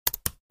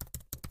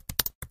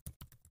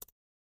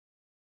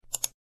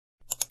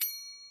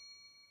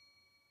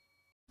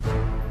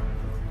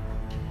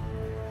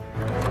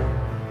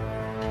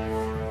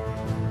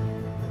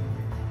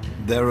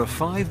There are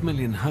 5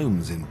 million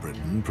homes in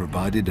Britain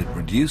provided at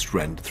reduced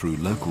rent through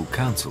local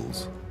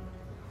councils.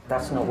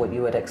 That's not what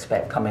you would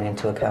expect coming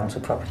into a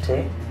council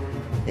property.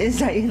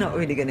 It's like you're not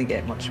really going to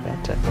get much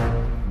better.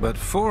 But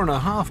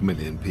 4.5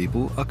 million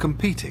people are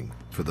competing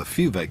for the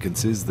few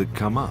vacancies that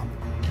come up.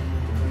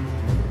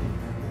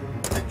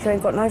 You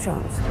ain't got no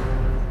chance.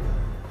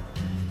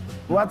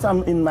 What's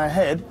in my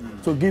head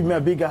to give me a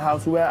bigger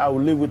house where I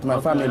will live with my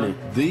family.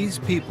 These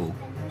people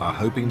are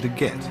hoping to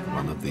get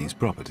one of these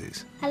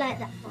properties. I like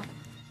that one.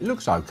 It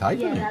looks okay,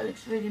 doesn't it? Yeah, that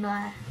looks really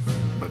nice.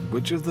 But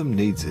which of them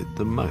needs it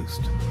the most?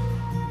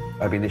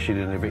 I've been issued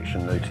an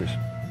eviction notice.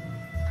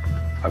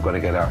 I've got to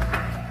get out.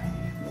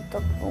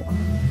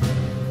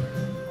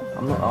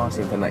 I'm not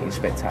asking for nothing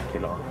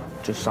spectacular,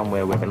 just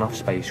somewhere with enough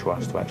space for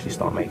us to actually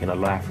start making a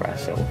life for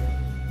ourselves.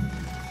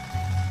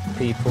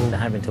 People are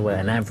having to wait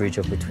an average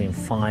of between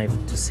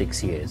 5 to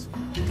 6 years.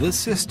 The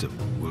system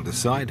will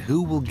decide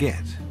who will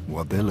get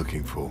what they're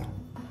looking for.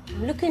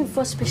 I'm looking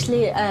for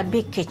especially a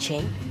big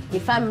kitchen.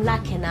 If I'm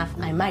lucky enough,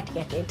 I might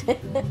get it.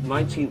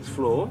 19th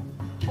floor.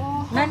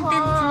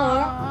 19th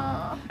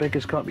floor.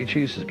 Beggars can't be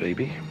choosers,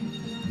 baby.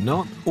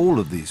 Not all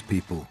of these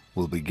people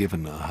will be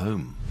given a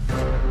home.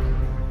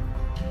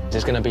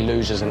 There's going to be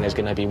losers and there's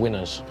going to be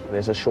winners.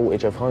 There's a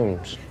shortage of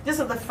homes. This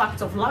is the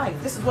fact of life.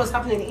 This is what's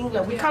happening in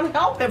England. We can't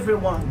help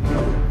everyone.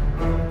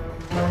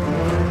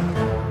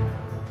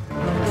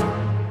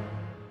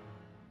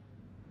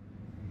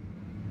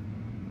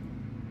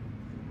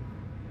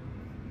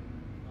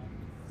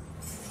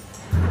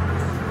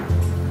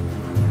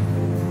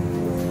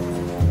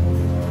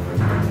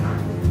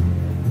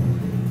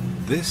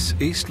 This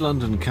East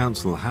London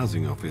Council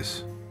housing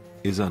office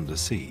is under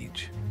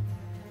siege.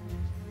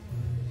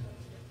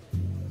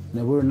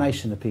 Now, we're a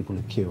nation of people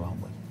who queue,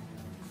 aren't we?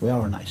 We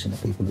are a nation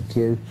of people who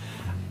queue.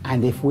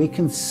 And if we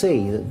can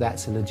see that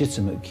that's a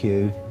legitimate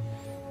queue,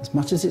 as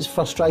much as it's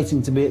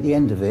frustrating to be at the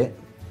end of it,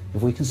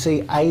 if we can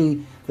see, A,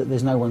 that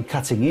there's no one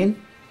cutting in,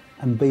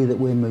 and B, that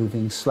we're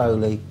moving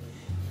slowly,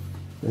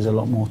 there's a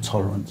lot more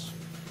tolerance.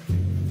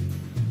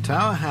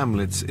 Tower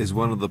Hamlets is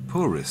one of the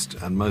poorest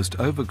and most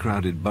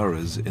overcrowded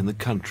boroughs in the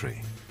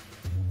country.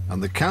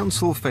 And the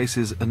council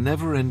faces a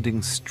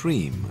never-ending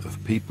stream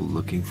of people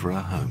looking for a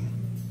home.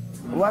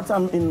 What's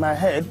in my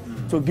head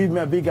to give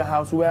me a bigger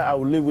house where I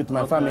will live with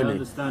my family. I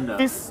understand that.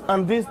 This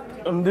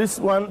and this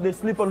one, they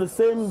sleep on the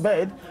same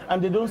bed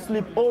and they don't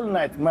sleep all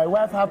night. My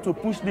wife have to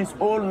push this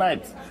all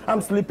night.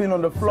 I'm sleeping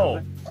on the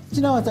floor. Do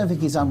you know, I don't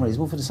think it's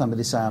unreasonable for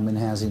somebody to say I'm in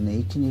housing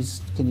need. Can you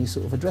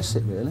sort of address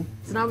it, really?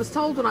 And I was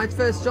told when I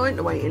first joined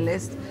the waiting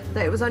list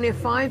that it was only a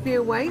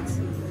 5-year wait,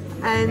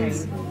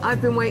 and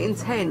I've been waiting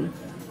 10.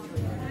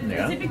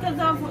 Yeah. Is it because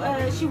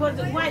of she was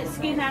white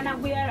skin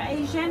and we are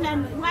Asian,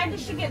 and why did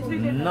she get 3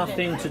 million?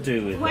 Nothing to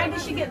do with Why that.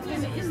 did she get 3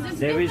 million? Is this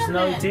There is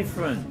no then?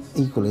 difference.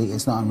 Equally,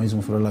 it's not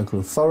unreasonable for a local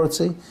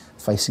authority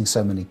facing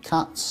so many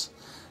cuts,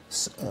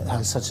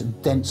 has such a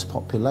dense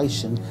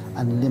population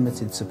and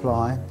limited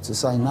supply, to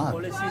say no.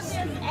 Policies,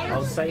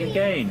 I'll say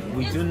again,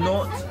 we do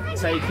not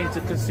take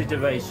into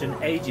consideration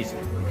ages.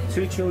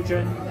 2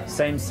 children,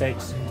 same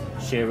sex,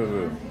 share a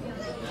room.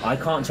 I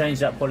can't change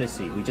that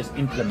policy, we just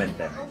implement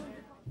them.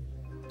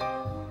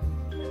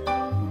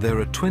 There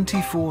are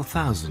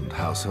 24,000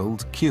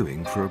 households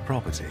queuing for a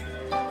property.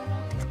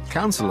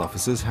 Council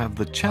officers have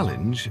the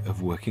challenge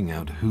of working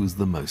out who's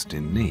the most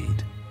in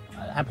need.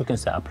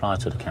 Applicants that apply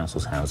to the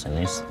council's housing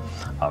list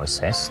are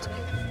assessed,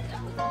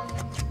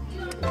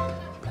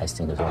 placed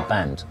into a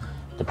band.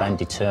 The band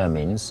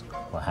determines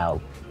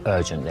how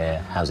urgent their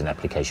housing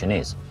application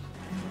is.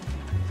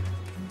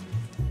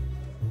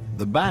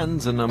 The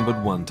bands are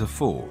numbered 1 to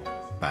 4.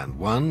 Band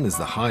 1 is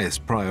the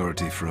highest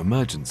priority for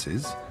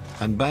emergencies,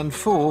 and Band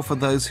 4 for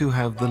those who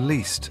have the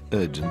least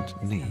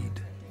urgent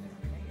need.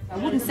 I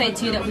wouldn't say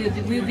to you that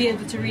we'll be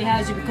able to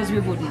rehouse you, because we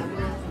wouldn't.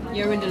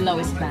 You're in the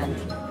lowest band.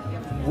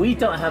 We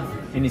don't have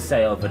any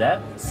say over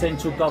that.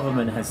 Central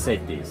government has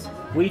said this.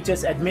 We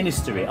just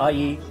administer it,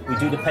 i.e. we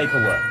do the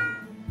paperwork.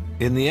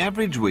 In the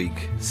average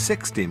week,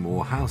 60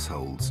 more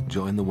households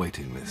join the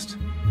waiting list.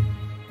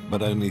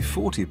 But only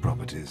 40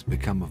 properties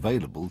become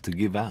available to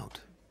give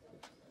out.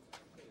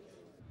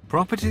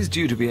 Properties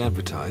due to be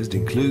advertised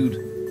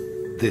include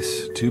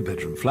this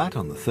 2-bedroom flat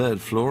on the 3rd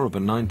floor of a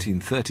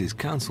 1930s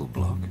council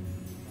block.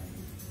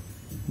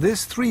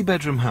 This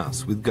 3-bedroom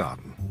house with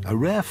garden, a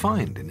rare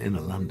find in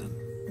inner London.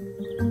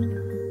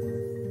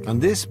 And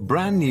this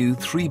brand new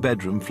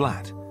 3-bedroom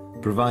flat,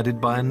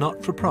 provided by a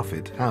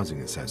not-for-profit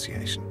housing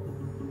association.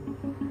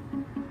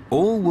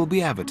 All will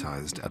be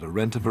advertised at a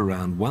rent of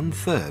around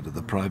 1/3 of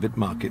the private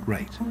market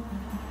rate.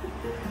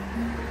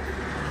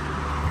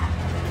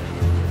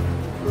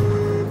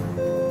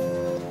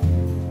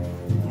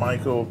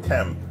 Michael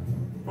Kemp.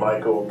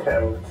 Michael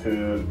Kemp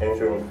to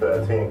interim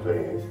 13,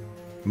 please.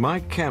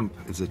 Mike Kemp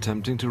is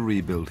attempting to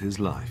rebuild his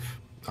life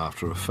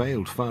after a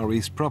failed Far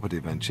East property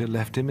venture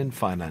left him in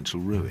financial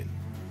ruin.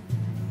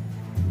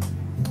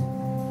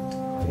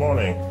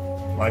 Morning.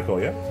 Michael,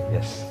 yeah?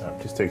 Yes.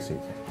 Please take a seat.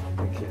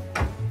 Thank you.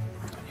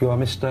 You are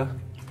Mr.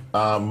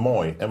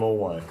 Moy,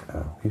 M-O-Y.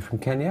 Oh, you from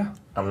Kenya?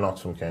 I'm not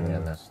from Kenya,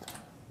 no.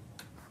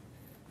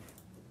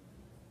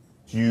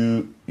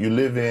 You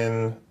live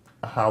in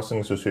a housing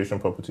association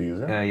property, is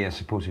it? Yeah,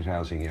 supported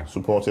housing, yeah.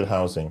 Supported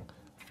housing.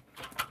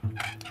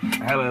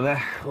 Hello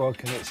there.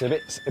 Welcome. It's a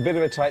bit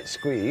of a tight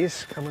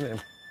squeeze. Come on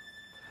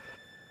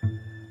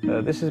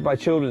in. This is my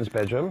children's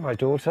bedroom. My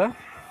daughter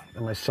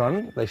and my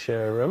son, they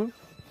share a room.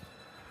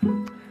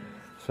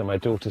 So my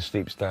daughter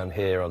sleeps down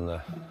here on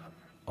the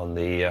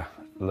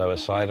lower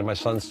side, and my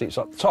son sleeps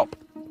up the top.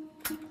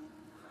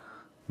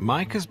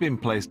 Mike has been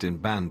placed in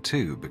Band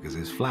 2 because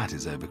his flat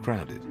is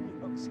overcrowded.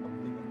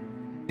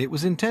 It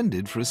was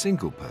intended for a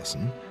single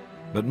person,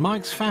 but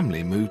Mike's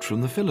family moved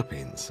from the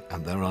Philippines,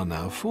 and there are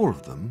now 4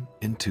 of them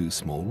in 2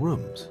 small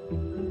rooms.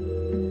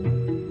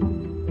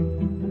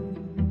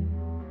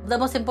 The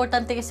most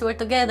important thing is we're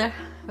together.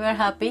 We're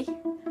happy.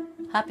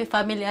 Happy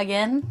family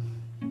again.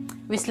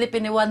 We sleep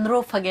in one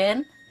roof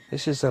again.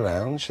 This is the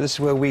lounge. This is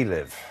where we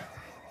live.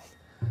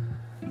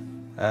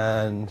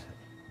 And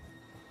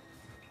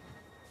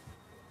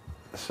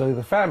so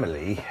the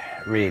family,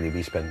 really,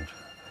 we spend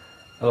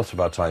a lot of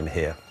our time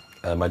here.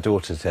 My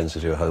daughter tends to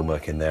do her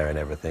homework in there and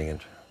everything, and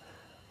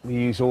we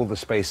use all the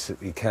space that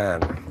we can.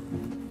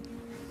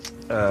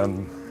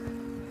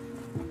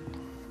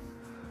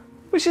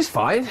 Which is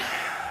fine,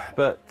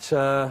 but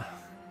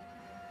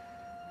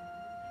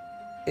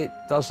it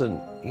doesn't,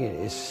 you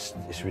know, it's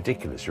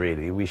ridiculous,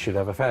 really. We should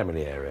have a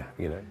family area,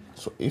 you know.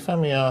 So if I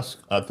may ask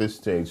at this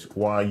stage,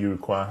 why you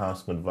require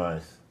housing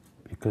advice?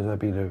 Because I've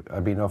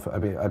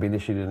been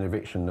issued an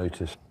eviction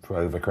notice for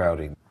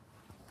overcrowding.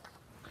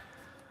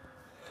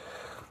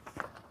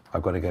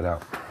 I've got to get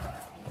out.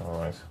 All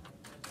right.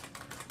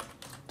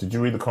 Did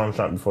you read the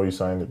contract before you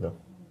signed it, though?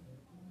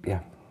 Yeah.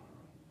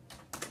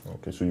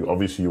 Okay, so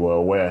obviously you were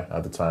aware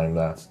at the time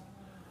that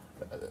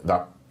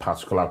that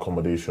particular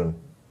accommodation,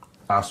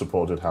 as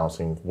supported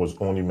housing, was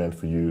only meant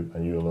for you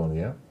and you alone,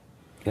 yeah?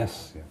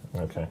 Yes.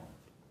 Yeah. Okay.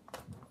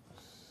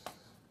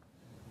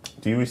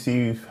 Do you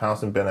receive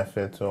housing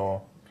benefit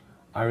or?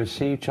 I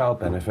receive child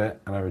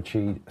benefit and I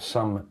receive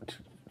some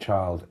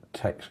child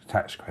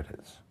tax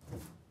credits.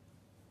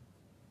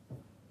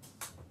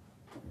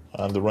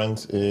 And the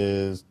rent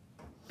is?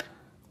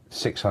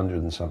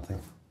 600 and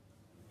something.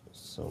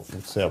 So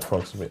let's say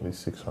approximately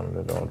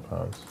 600 odd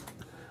pounds.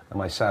 And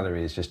my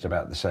salary is just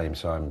about the same,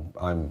 so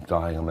I'm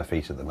dying on my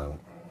feet at the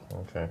moment.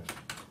 Okay.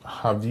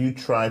 Have you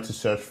tried to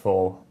search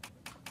for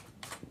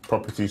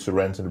properties to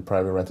rent in the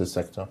private rented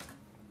sector?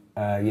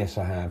 Yes,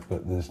 I have,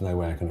 but there's no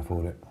way I can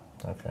afford it.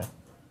 Okay.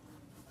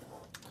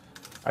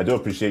 I do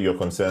appreciate your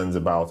concerns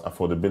about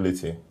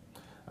affordability,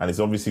 and it's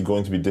obviously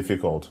going to be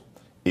difficult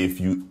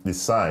if you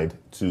decide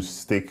to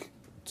stick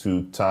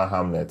to Tower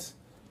Hamlets.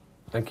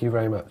 Thank you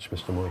very much,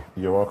 Mr. Moy.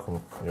 You're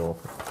welcome. You're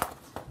welcome.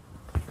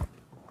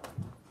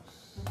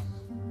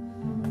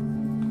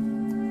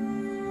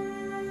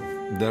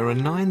 There are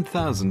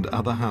 9,000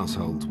 other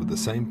households with the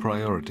same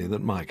priority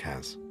that Mike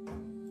has.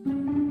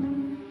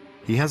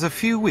 He has a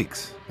few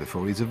weeks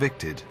before he's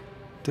evicted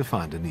to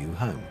find a new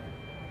home.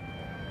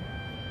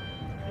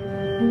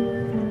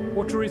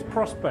 What are his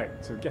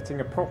prospects of getting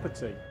a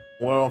property?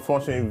 Well,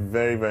 unfortunately,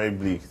 very, very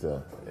bleak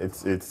there.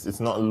 It's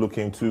not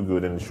looking too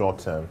good in the short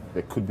term.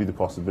 There could be the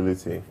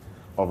possibility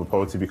of a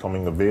property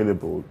becoming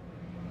available.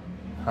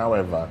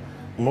 However,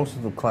 most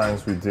of the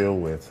clients we deal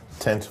with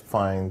tend to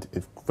find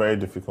it very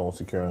difficult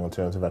securing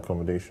alternative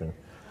accommodation,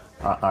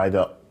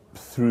 either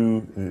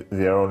through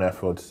their own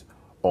efforts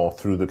or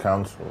through the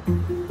council.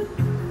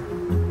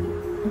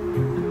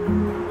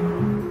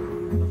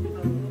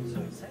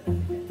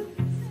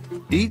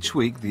 Each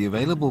week, the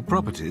available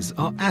properties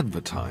are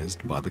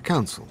advertised by the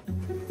council.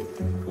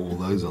 All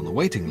those on the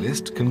waiting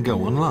list can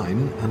go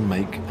online and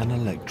make an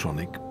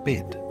electronic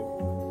bid.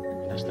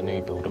 That's the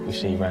new build that we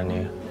see around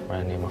near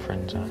my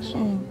friend's house.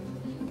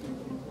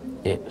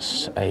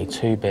 It's a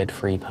 2-bed,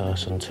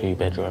 3-person,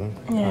 2-bedroom,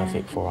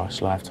 perfect for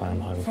us, lifetime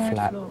home,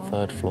 flat,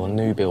 3rd floor,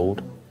 new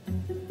build.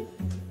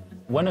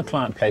 When a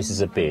client places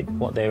a bid,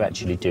 what they're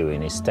actually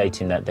doing is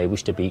stating that they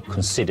wish to be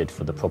considered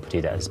for the property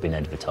that has been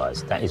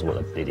advertised. That is what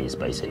a bid is,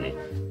 basically.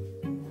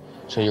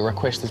 So your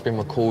request has been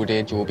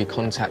recorded, you will be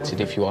contacted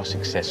if you are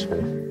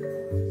successful.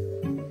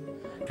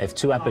 If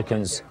 2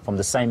 applicants from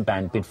the same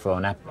band bid for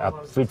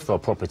a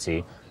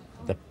property,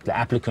 the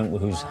applicant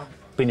who's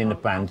been in the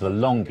band the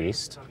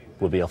longest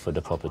will be offered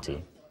the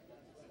property.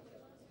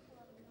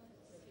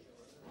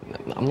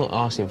 I'm not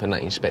asking for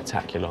nothing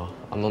spectacular.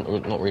 I'm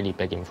not really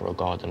begging for a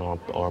garden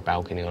or a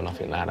balcony or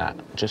nothing like that.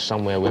 Just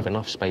somewhere with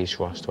enough space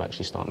for us to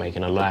actually start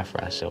making a life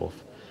for ourselves,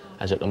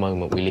 as at the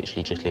moment we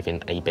literally just live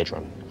in a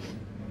bedroom.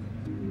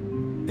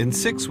 In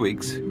 6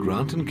 weeks,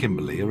 Grant and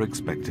Kimberly are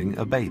expecting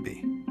a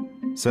baby.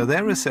 So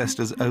they're assessed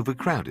as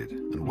overcrowded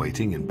and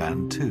waiting in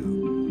Band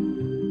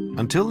 2.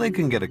 Until they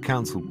can get a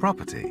council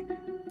property,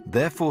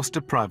 they're forced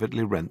to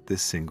privately rent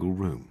this single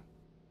room.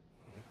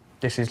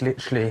 This is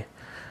literally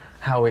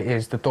how it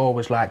is. The door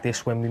was like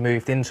this when we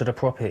moved into the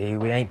property.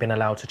 We ain't been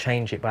allowed to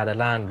change it by the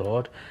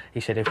landlord.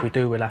 He said if we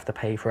do, we'll have to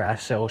pay for it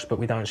ourselves, but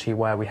we don't see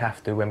why we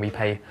have to when we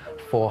pay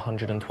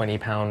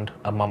 £420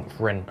 a month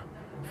rent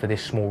for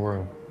this small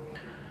room.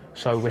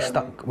 So we're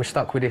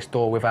stuck with this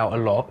door without a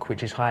lock,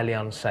 which is highly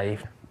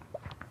unsafe.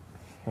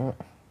 Right.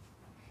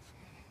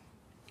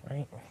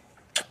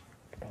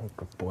 Oh,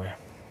 good boy.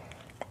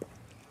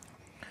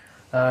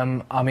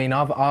 I mean,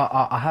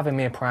 I have him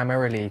here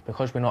primarily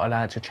because we're not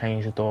allowed to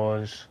change the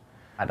doors.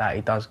 At that,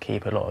 he does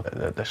keep a lot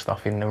of the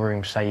stuff in the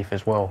room safe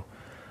as well.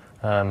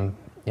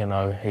 You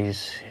know,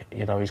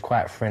 he's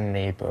quite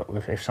friendly, but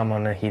if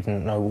someone that he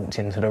didn't know walked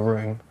into the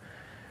room,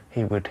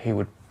 he would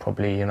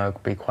probably, you know,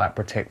 be quite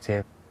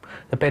protective.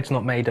 The bed's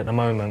not made at the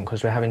moment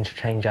because we're having to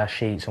change our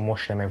sheets and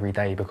wash them every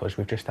day because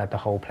we've just had the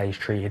whole place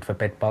treated for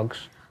bed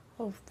bugs.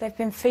 Well, they've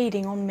been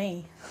feeding on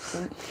me.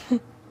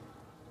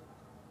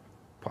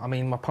 I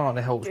mean, my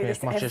partner helps me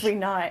as much every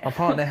night. My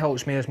partner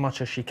helps me as much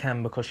as she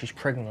can because she's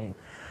pregnant.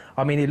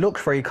 I mean, it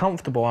looks very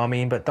comfortable, I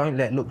mean, but don't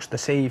let looks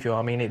deceive you.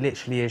 I mean, it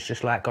literally is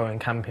just like going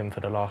camping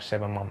for the last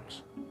 7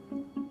 months.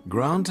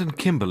 Grant and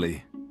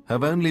Kimberly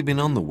have only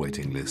been on the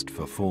waiting list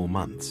for 4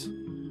 months.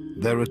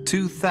 There are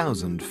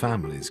 2,000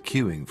 families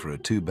queuing for a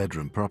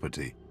 2-bedroom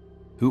property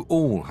who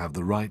all have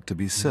the right to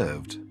be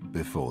served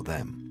before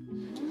them.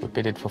 We've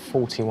bidded for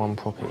 41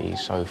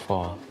 properties so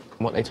far.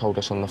 What they told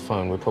us on the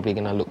phone, we're probably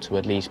going to look to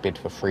at least bid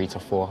for 300 to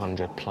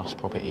 400 plus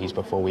properties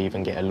before we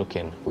even get a look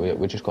in.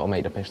 We just got to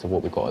make the best of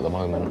what we've got at the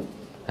moment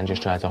and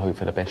just try to hope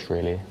for the best,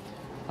 really.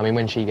 I mean,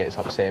 when she gets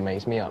upset, it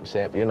makes me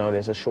upset. You know,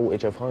 there's a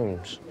shortage of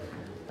homes.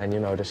 And, you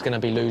know, there's going to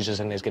be losers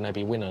and there's going to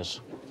be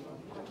winners.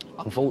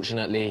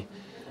 Unfortunately,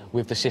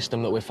 with the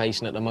system that we're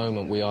facing at the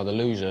moment, we are the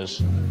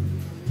losers.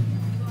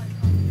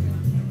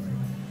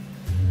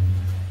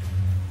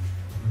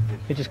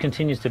 He just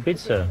continues to bid,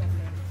 sir.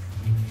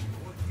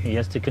 He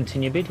has to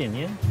continue bidding,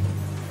 yeah?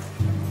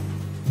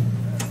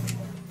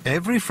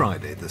 Every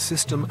Friday, the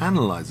system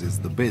analyzes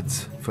the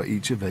bids for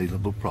each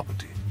available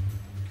property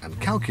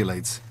and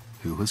calculates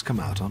who has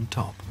come out on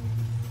top.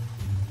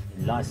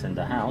 Licensed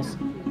a house,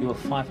 you were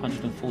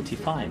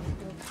 545.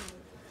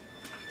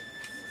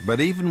 But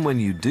even when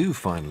you do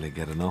finally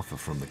get an offer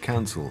from the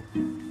council,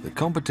 the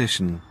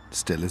competition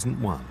still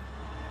isn't won.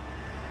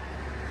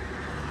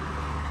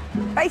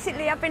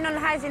 Basically, I've been on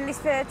the housing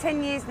list for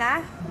 10 years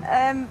now.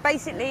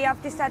 Basically,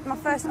 I've just had my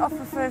first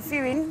offer for a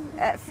viewing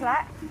at a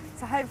flat,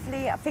 so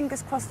hopefully,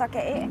 fingers crossed, I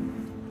get it.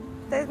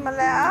 There's my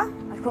letter.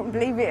 I couldn't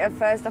believe it at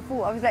first. I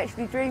thought I was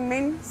actually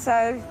dreaming,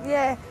 so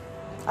yeah,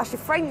 I should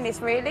frame this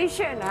really,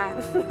 shouldn't I?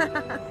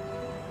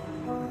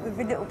 With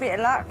a little bit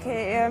of luck,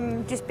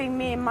 it just been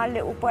me and my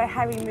little boy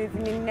Harry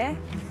moving in there.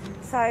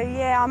 So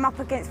yeah, I'm up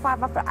against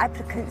 5 other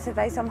applicants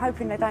today, so I'm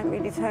hoping they don't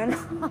really turn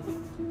up.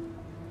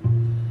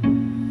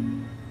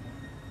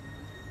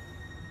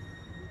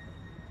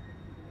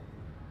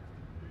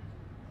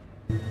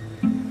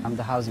 I'm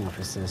the housing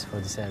officer for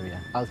this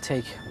area. I'll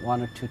take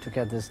 1 or 2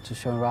 together to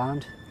show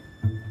around.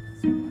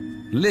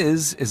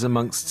 Liz is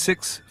amongst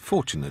 6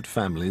 fortunate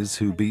families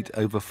who beat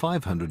over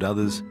 500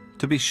 others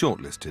to be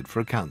shortlisted for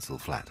a council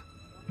flat.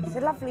 It's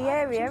a lovely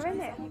area, isn't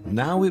it?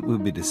 Now it will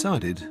be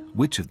decided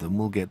which of them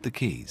will get the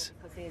keys.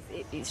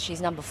 She's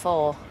number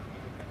 4.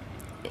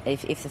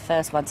 If the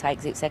first one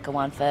takes it, second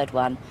one, third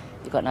one,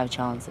 you've got no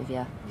chance of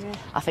you. Yeah.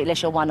 I think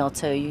unless you're 1 or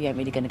 2, you ain't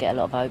really going to get a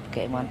lot of hope of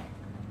getting one.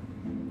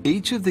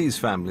 Each of these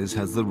families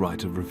has the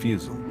right of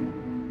refusal.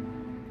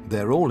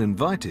 They're all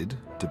invited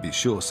to be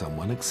sure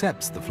someone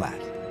accepts the flat.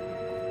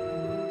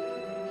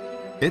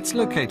 It's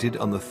located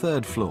on the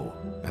 3rd floor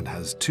and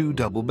has 2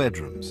 double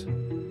bedrooms.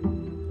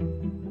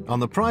 On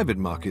the private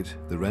market,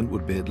 the rent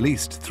would be at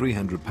least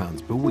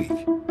 £300 per week.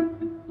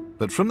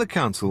 But from the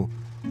council,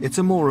 it's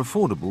a more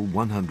affordable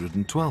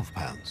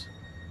 £112.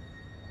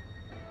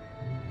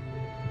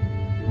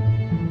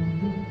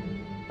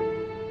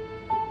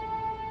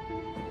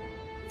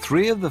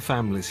 Three of the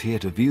families here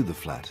to view the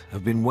flat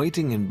have been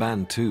waiting in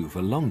band 2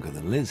 for longer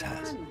than Liz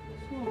has.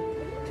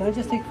 Can I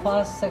just take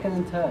 1st, 2nd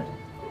and 3rd?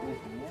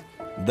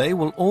 They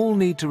will all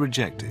need to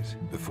reject it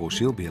before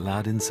she'll be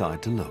allowed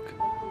inside to look.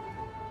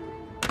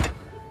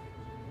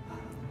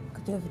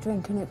 Could you have a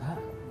drink, innit, Pat?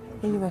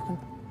 What do you reckon?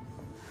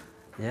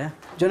 Yeah.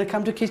 Do you want to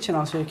come to the kitchen?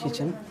 I'll show you the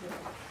kitchen.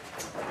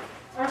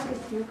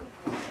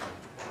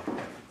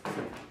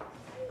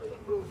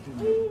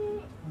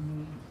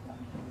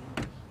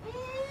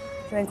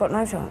 You ain't got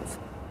no chance.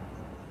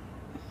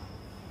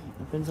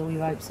 Brings all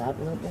your hopes up,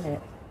 doesn't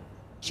it?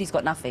 She's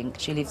got nothing.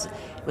 She lives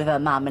with her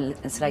mum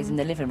and stays in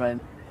the living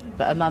room.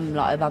 But her mum's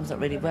not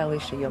really well,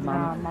 is she, your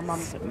mum? No, my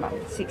mum's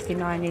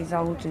 69 years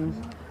old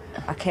and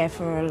I care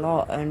for her a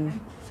lot, and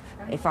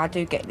if I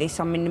do get this,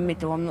 I'm in the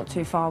middle. I'm not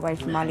too far away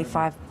from her, only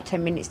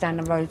 5-10 minutes down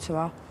the road to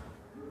her.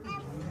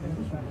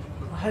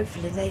 Well,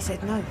 hopefully they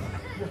said no.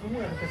 You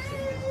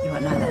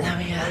won't know that now,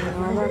 yeah?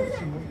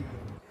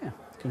 Yeah.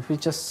 Can we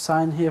just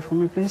sign here for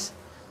me, please?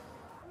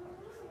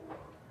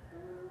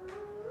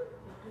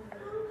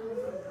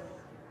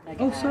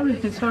 Oh, sorry.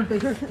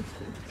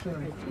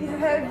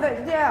 Yeah,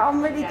 but yeah,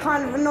 I'm really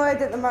kind of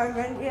annoyed at the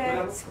moment.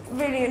 Yeah, it's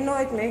really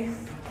annoyed me.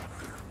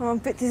 Well, I'm a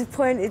bit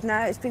disappointed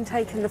now. It's been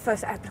taken. The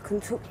first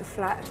applicant took the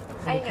flat.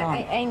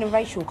 Ain't a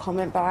racial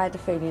comment, but I had a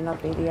feeling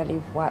I'd be the only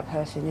white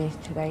person here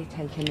today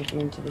taking a view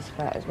into this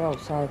flat as well.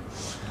 So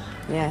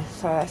Yeah,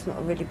 so that's not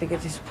a really big a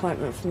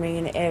disappointment for me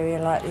in an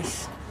area like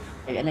this.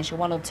 Unless you're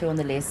 1 or 2 on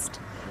the list,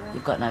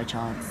 you've got no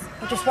chance.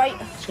 I'll just wait.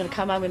 She's going to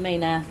come home with me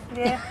now.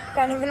 Yeah,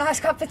 go and have a nice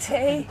cup of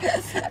tea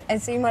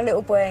and see my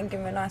little boy and give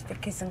him a nice big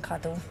kiss and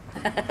cuddle.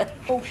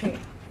 Bullshit.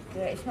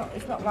 Yeah, it's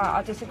not right.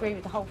 I disagree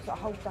with the whole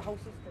system.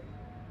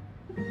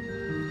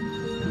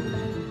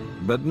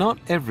 But not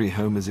every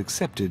home is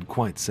accepted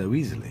quite so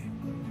easily.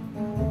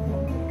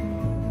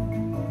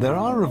 There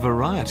are a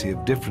variety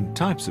of different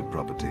types of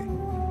property,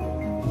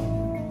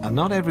 and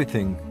not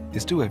everything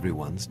is to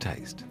everyone's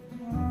taste.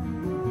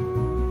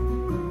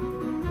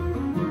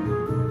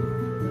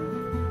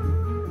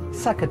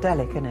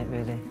 Psychedelic, isn't it,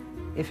 really?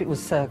 If it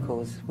was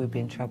circles, we'd be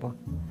in trouble.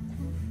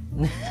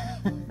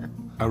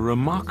 A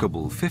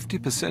remarkable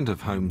 50%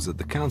 of homes that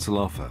the council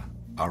offer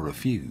are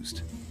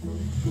refused.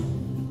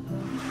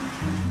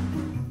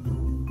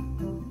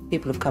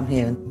 People have come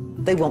here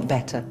and they want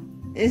better.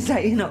 It's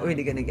like you're not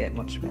really going to get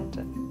much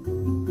better.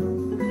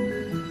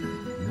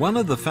 One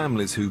of the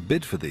families who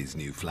bid for these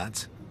new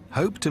flats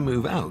hope to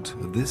move out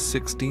of this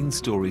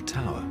 16-story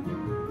tower.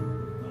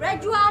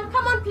 Red one,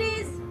 come on,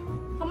 please.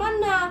 Come on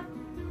now.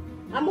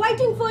 I'm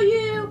waiting for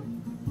you.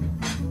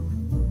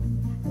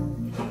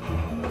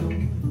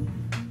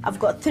 I've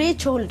got 3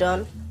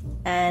 children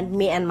and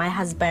me and my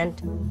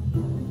husband.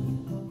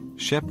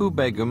 Shepu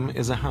Begum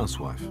is a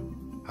housewife.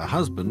 Her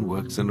husband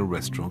works in a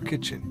restaurant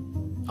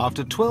kitchen.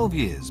 After 12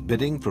 years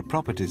bidding for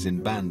properties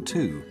in Band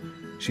 2,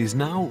 she's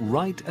now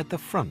right at the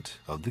front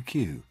of the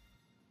queue.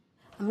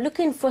 I'm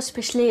looking for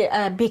especially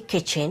a big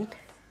kitchen.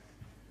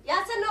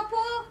 Yes,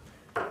 Anopo?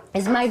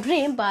 It's my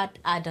dream, but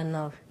I don't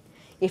know.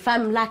 If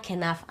I'm lucky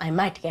enough, I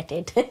might get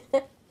it.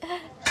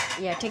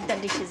 Yeah, take the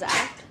dishes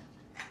out.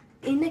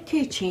 In the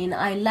kitchen,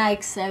 I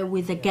like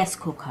with a gas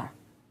cooker.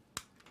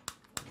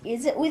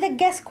 With a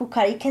gas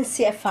cooker, you can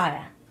see a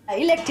fire.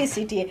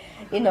 Electricity,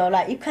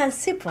 like you can't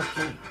see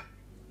properly.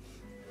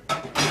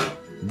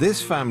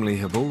 This family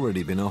have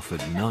already been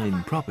offered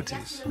 9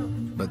 properties,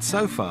 but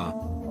so far,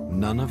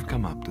 none have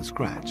come up to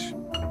scratch.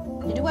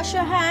 Did you wash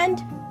your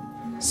hand?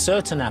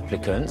 Certain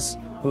applicants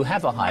who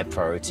have a high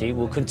priority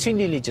will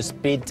continually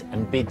just bid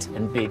and bid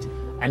and bid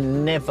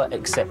and never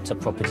accept a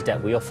property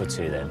that we offer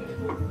to them.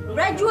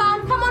 Red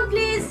one, come on,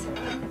 please.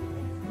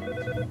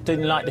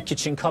 Didn't like the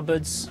kitchen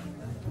cupboards.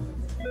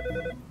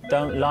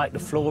 Don't like the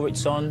floor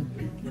it's on.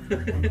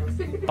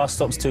 Bus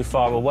stop's too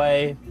far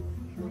away.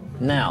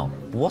 Now,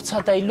 what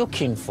are they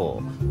looking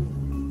for?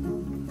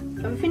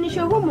 Have you finished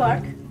your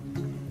homework?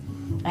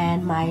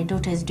 And my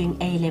daughter is doing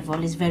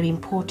A-level. It's very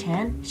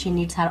important. She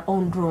needs her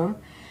own room.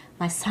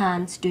 My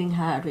son's doing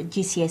her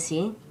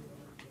GCSE.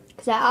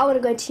 Because I want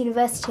to go to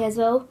university as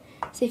well.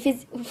 So if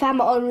I have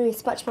my own room,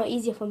 it's much more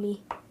easier for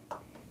me.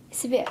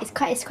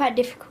 It's quite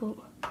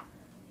difficult.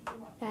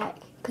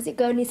 Because it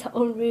girl needs her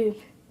own room.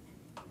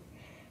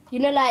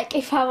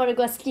 If I want to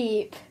go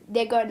sleep,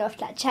 they're going off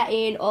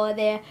chatting or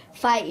they're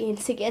fighting,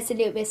 so it gets a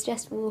little bit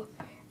stressful.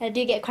 And I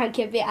do get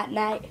cranky a bit at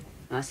night.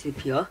 I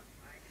sleep here.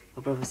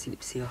 My brother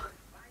sleeps here.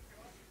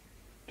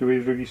 Do we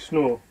really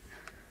snore?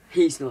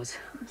 He snores.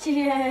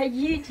 Yeah,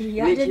 you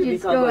do. I don't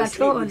just snore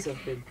at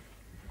all.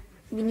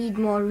 We need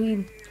more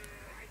room.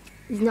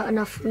 There's not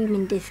enough room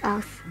in this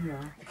house.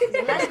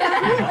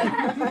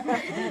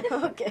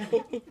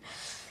 Okay.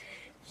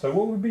 So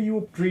what would be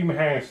your dream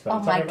house then? Oh,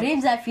 my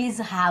dream life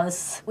is a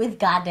house with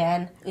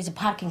garden, with a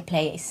parking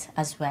place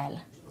as well.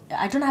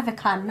 I don't have a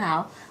car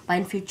now, but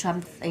in future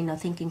I'm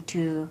thinking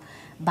to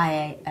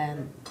buy a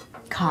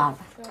car.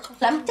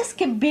 I'm just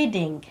keep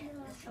bidding.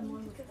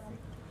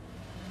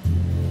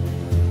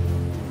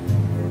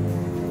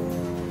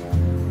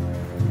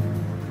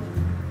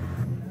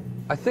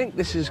 I think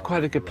this is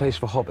quite a good place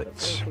for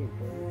hobbits.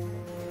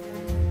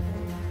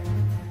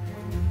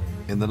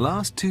 In the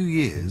last 2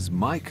 years,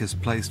 Mike has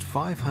placed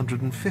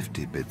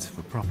 550 bids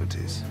for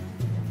properties.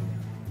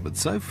 But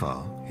so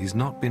far, he's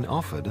not been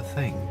offered a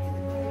thing.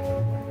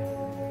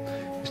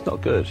 It's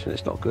not good, and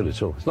it's not good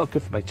at all. It's not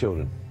good for my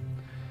children.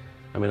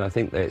 I mean, I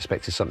think they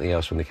expected something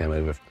else when they came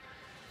over.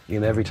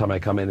 Every time I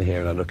come in here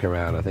and I look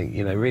around, I think,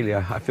 really,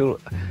 I feel,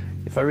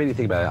 if I really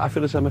think about it, I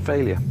feel as though I'm a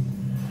failure.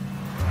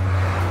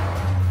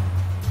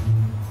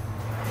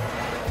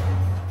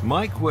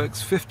 Mike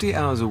works 50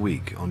 hours a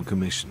week on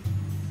commission,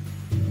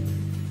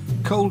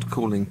 cold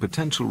calling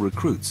potential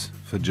recruits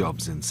for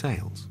jobs in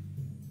sales.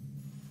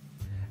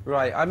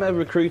 Right, I'm a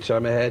recruiter,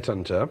 I'm a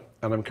headhunter,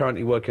 and I'm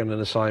currently working on an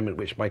assignment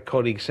which my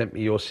colleague sent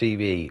me your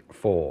CV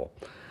for.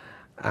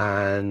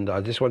 And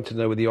I just want to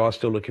know whether you are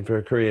still looking for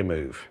a career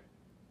move.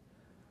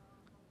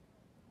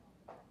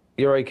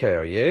 You're okay,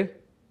 are you?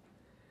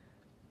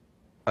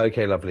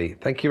 Okay, lovely.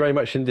 Thank you very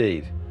much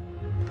indeed.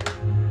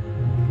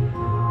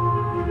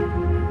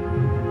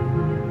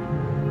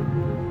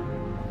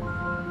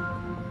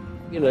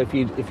 If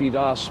you'd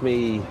asked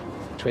me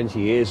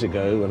 20 years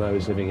ago when I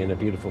was living in a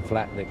beautiful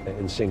flat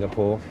in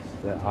Singapore,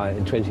 that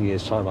in 20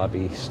 years' time I'd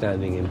be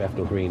standing in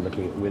Bethnal Green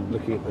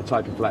looking at the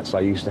type of flats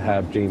I used to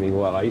have, dreaming,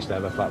 well, I used to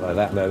have a flat like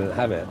that and I didn't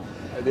have it.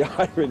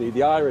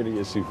 The irony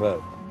is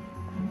superb.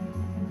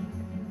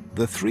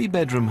 The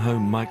three-bedroom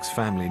home Mike's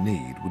family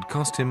need would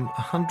cost him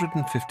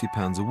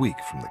 £150 a week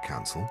from the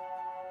council,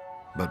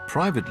 but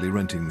privately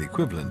renting the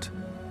equivalent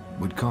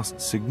would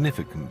cost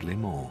significantly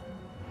more.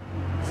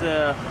 It's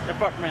an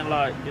apartment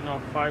like, you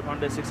know,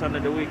 500,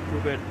 600 a week, 2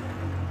 bed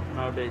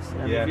nowadays.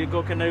 And Yeah. if you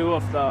go Canary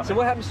Wharf, the So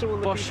what happens to all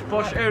the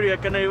posh area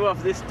Canary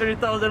Wharf, this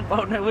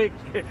 £3,000 a week.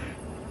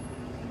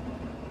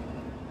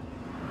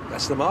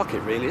 That's the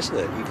market, really, isn't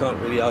it? You can't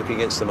really argue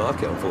against the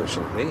market,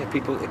 unfortunately. If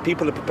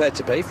people are prepared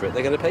to pay for it,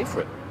 they're going to pay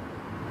for it.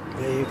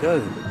 There you go.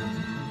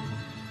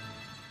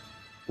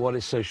 What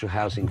is social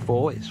housing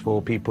for? It's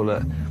for people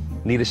that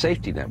need a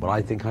safety net. Well,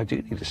 I think I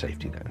do need a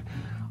safety net.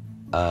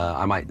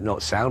 I might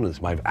not sound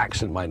as, my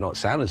accent might not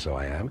sound as though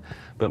I am,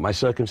 but my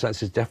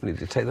circumstances definitely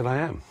dictate that I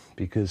am,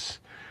 because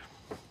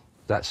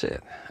that's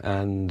it.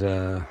 And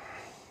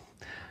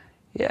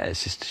yeah,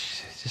 it's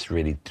just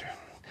really,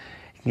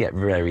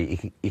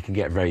 it can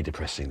get very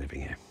depressing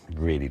living here,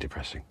 really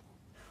depressing.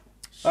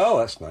 Oh,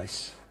 that's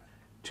nice.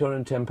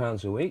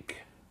 £210 a week.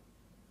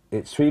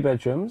 It's 3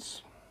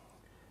 bedrooms,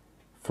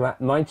 flat,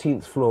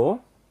 19th floor.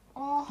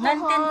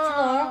 19th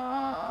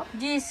floor?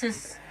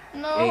 Jesus.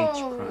 H.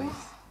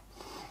 Christ.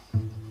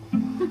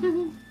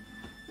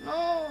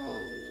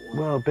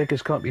 Well,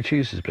 beggars can't be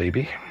choosers,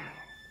 baby.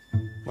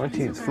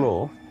 19th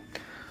floor.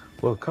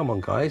 Well, come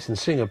on, guys. In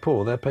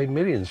Singapore, they're paid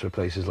millions for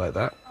places like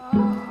that.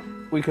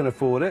 We can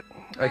afford it.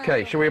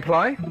 Okay, shall we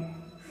apply?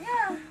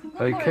 Yeah.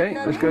 Okay,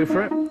 let's go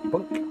for it.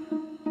 Bonk.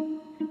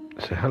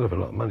 It's a hell of a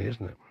lot of money,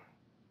 isn't it?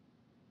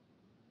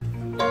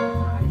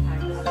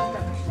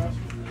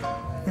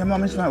 Your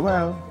mum is not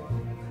well.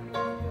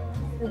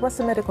 What's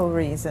the medical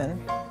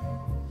reason?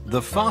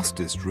 The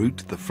fastest route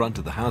to the front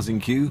of the housing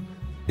queue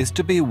is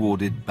to be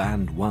awarded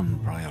Band 1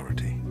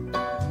 priority.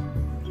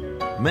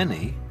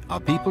 Many are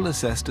people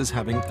assessed as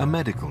having a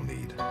medical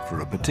need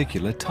for a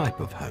particular type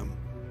of home.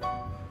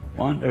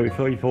 1, 2,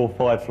 3, 4,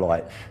 5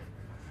 flights.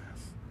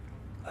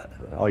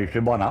 I used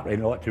to run up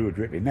in like 2 or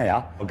 3.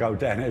 Now I go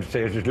down the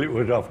stairs as little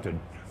as often.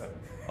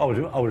 I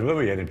was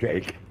very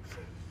energetic.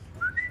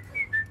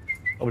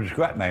 I was a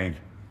scrap man.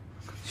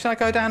 Shall I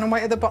go down and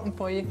wait at the bottom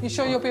for you? You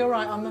sure you'll be all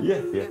right on the...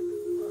 Yeah.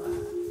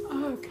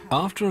 Okay.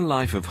 After a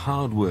life of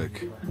hard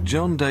work,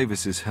 John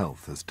Davis's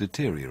health has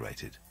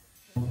deteriorated.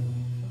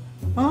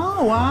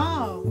 Oh,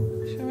 wow.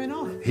 Sure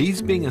enough.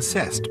 He's being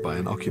assessed by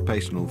an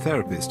occupational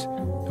therapist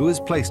who has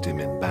placed him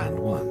in Band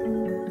 1.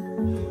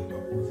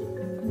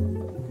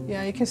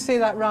 Yeah, you can see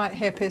that right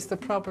hip is the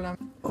problem.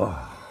 Oh.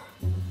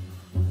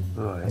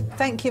 Right.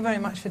 Thank you very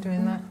much for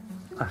doing that.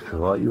 That's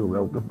all right, you're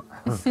welcome.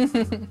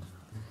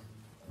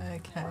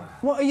 Okay.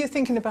 What are you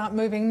thinking about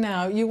moving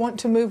now? You want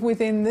to move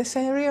within this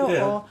area,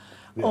 Yeah.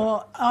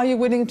 or are you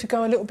willing to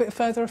go a little bit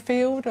further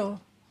afield, or...?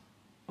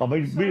 I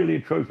mean, really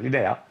and truthfully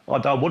now, I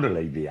don't want to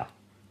leave here.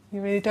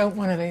 You really don't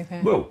want to leave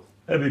here? Well,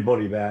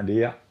 everybody round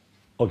here,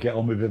 I get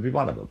on with every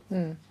one of them.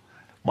 Mm.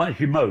 Once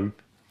you move,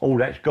 all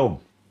that's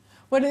gone.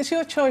 Well, it's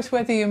your choice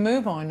whether you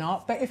move or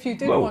not, but if you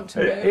did Well, want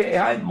to move... it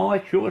ain't my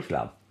choice,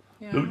 love.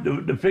 Yeah.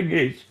 The thing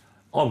is,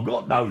 I've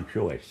got no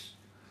choice.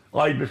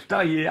 I either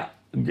stay here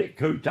and get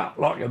cooped up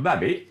like a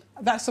rabbit.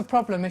 That's the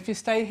problem. If you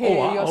stay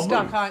here, you're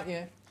stuck, aren't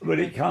you? When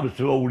it comes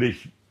to all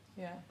this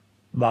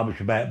rubbish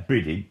about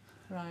bidding,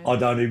 Right. I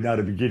don't even know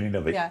the beginning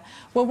of it. Yeah.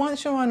 Well,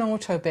 once you're on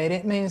auto bid,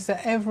 it means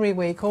that every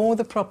week all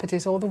the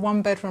properties, all the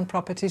one-bedroom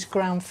properties,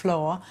 ground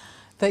floor,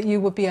 that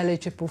you would be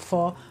eligible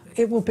for,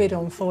 it will bid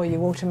on for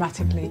you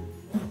automatically.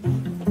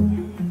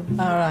 All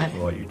right.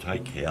 Right, you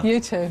take care. You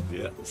too.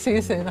 Yeah. See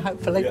you soon,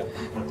 hopefully.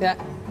 Yeah.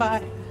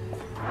 Bye.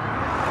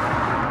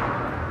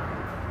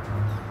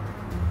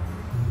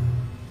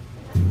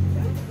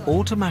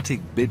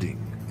 Automatic bidding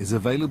is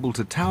available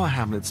to Tower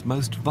Hamlet's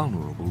most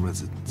vulnerable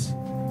residents.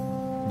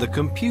 The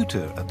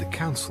computer at the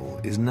council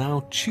is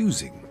now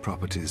choosing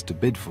properties to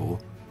bid for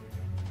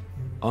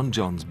on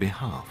John's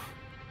behalf.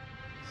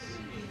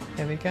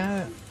 There we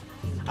go.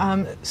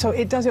 So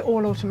it does it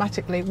all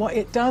automatically. What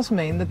it does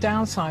mean, the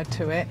downside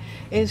to it,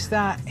 is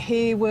that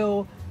he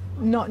will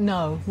not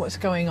know what's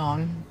going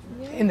on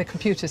in the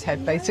computer's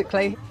head,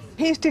 basically.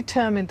 He's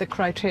determined the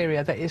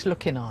criteria that he's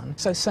looking on,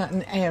 so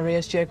certain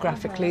areas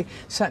geographically,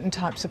 certain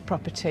types of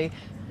property,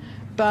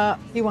 but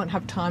he won't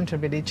have time to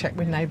really check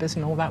with neighbours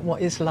and all that,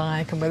 what it's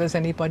like and whether there's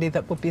anybody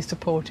that would be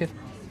supportive.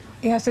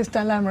 He has this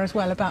dilemma as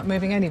well about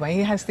moving anyway.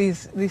 He has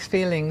these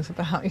feelings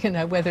about, you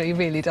know, whether he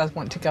really does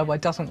want to go or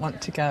doesn't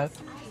want to go.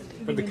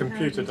 But the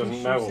computer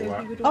doesn't know all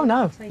that. Oh,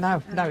 no,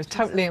 it's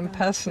totally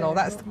impersonal.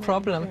 That's the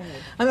problem.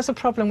 And that's a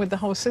problem with the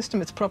whole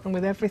system. It's a problem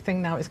with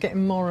everything now. It's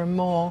getting more and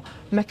more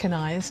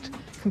mechanised,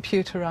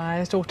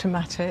 computerised,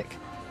 automatic.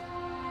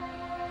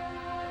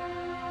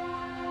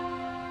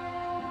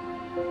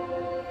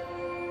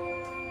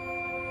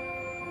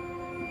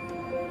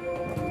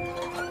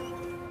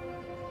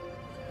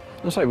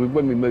 I say,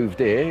 when we moved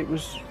here, it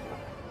was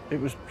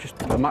just,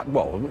 well, I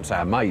wouldn't say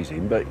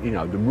amazing, but, you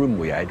know, the room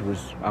we had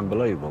was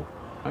unbelievable.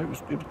 It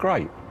was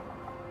great.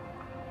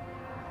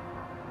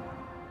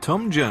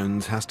 Tom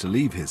Jones has to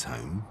leave his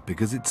home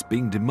because it's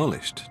being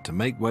demolished to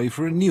make way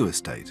for a new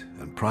estate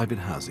and private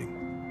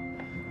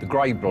housing. The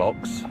grey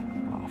blocks,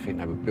 I think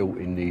they were built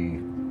in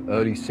the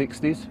early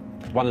 60s.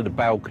 One of the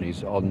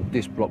balconies on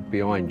this block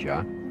behind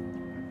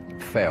you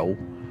fell,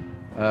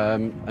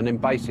 and then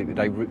basically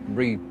they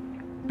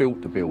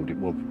rebuilt the building.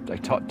 Well, they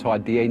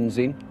tied the ends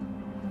in.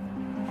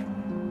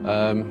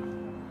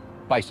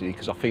 Basically,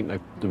 because I think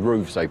the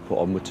roofs they put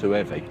on were too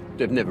heavy.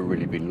 They've never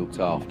really been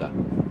looked after,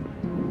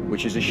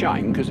 which is a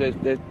shame because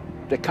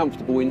they're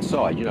comfortable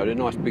inside. You know, they're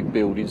nice big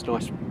buildings,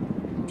 nice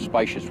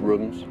spacious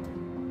rooms.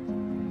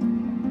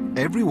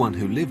 Everyone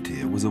who lived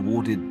here was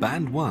awarded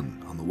Band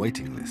 1 on the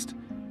waiting list,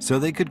 so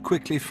they could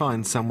quickly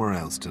find somewhere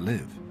else to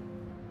live.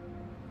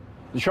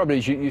 The trouble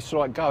is, you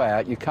sort of go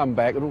out, you come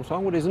back, and all of a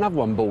sudden, well, there's another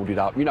one boarded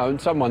up, you know,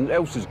 and someone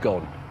else has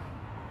gone.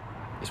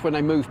 It's when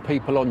they move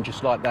people on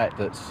just like that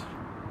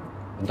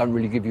and don't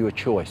really give you a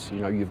choice. You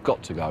know, you've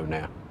got to go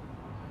now.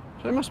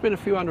 So there must have been a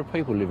few hundred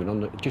people living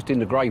on just in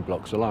the grey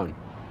blocks alone.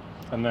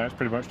 And now it's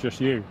pretty much just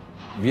you.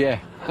 Yeah.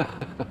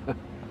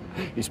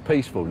 It's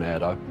peaceful now,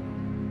 though.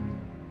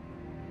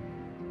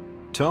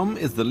 Tom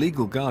is the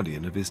legal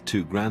guardian of his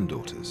 2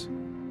 granddaughters.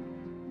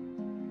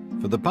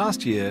 For the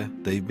past year,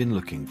 they've been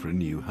looking for a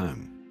new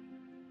home.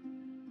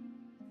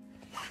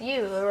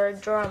 You are a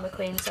drama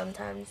queen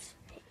sometimes.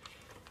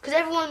 Because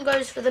everyone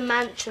goes for the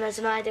mansion as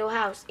an ideal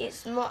house.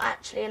 It's not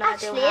actually an ideal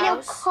house. Actually, a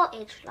little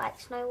cottage like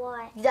Snow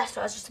White. That's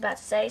what I was just about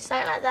to say.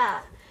 Something like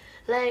that.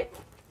 Like,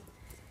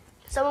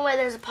 somewhere where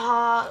there's a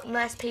park,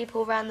 nice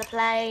people around the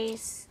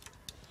place.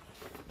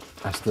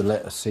 That's the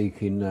letter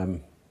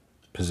seeking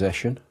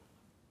possession.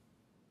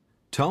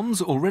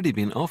 Tom's already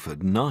been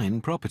offered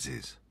 9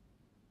 properties,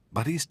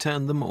 but he's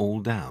turned them all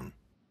down.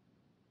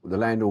 The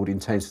landlord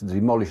intends to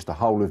demolish the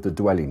whole of the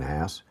dwelling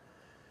house.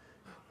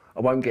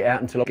 I won't get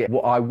out until I get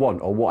what I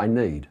want or what I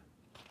need.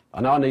 I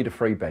know I need a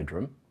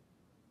 3-bedroom.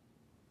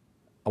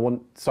 I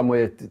want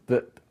somewhere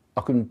that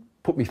I can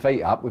put my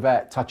feet up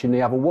without touching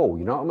the other wall,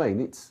 you know what I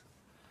mean?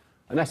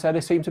 And that's how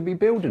they seem to be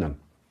building them.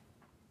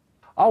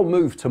 I'll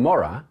move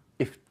tomorrow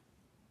if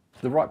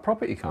the right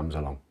property comes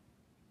along.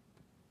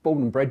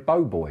 Born and bred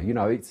bow boy, you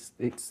know, it's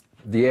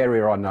the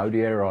area I know,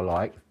 the area I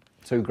like.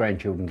 2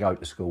 grandchildren go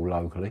to school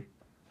locally.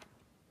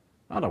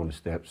 I don't want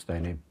to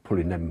stand here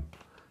pulling them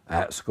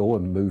out of school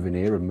and moving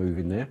here and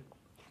moving there.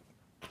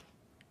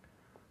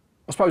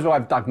 I suppose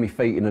I've dug my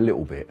feet in a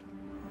little bit.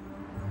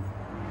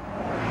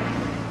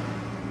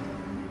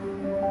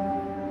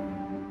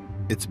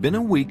 It's been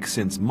a week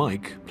since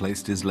Mike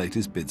placed his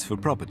latest bids for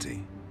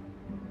property.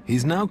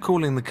 He's now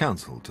calling the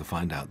council to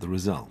find out the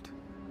result.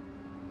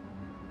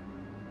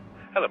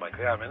 Hello,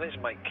 Michael. Yeah, my name's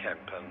Mike Kemp,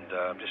 and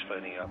I'm just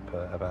phoning up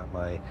about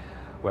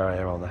where I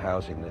am on the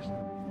housing list.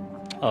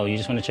 Oh, you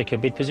just want to check your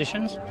bid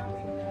positions?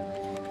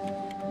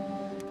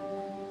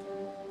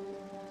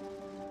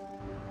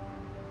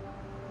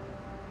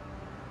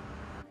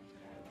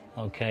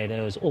 Okay,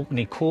 there was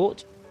Orkney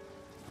Court.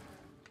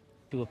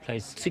 You were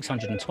placed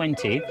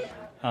 620.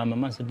 I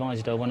must advise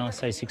you, though, when I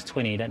say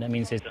 620, that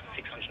means there's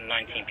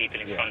 619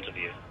 people in front of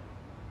you.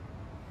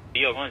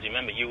 You're right,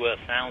 remember, you were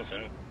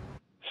 1,000.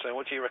 So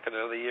what do you reckon,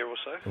 another year or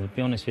so? To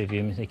be honest with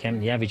you, Mr.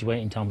 Kemp, the average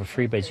waiting time for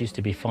 3 beds used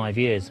to be 5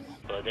 years.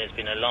 But there's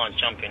been a large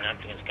jump in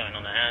applicants going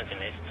on the housing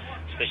list,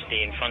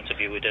 especially in front of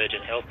you with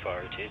urgent health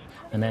priorities.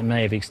 And that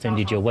may have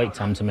extended your wait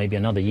time to maybe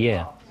another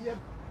year.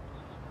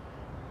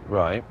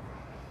 Right.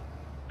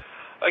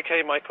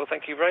 OK, Michael,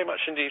 thank you very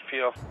much indeed for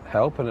your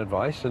help and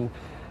advice. And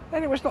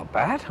it was not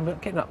bad. I'm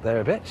getting up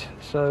there a bit.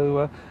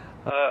 So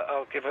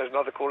I'll give her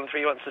another call in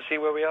 3 months to see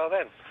where we are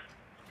then.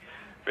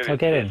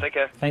 Brilliant. OK, then. Take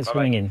care. Thanks Bye-bye.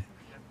 for ringing.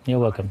 You're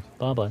welcome.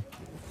 Bye-bye.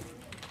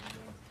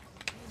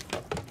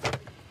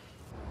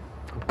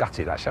 I'm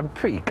gutted, actually. I'm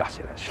pretty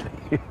gutted,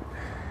 actually.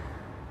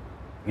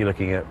 You're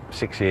looking at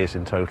 6 years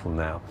in total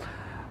now.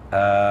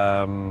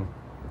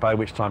 By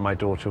which time my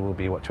daughter will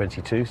be, what,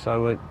 22?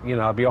 So, you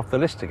know, I'll be off the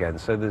list again.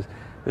 So there's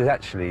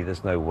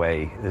no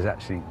way. There's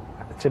actually,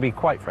 to be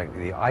quite frank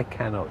with you, I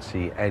cannot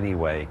see any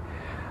way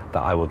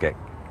that I will get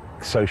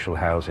social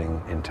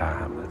housing in Tower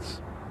Hamlets.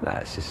 No,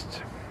 it's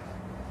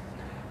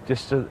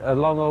just a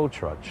long old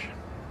trudge.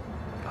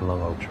 A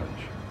long old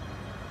trudge.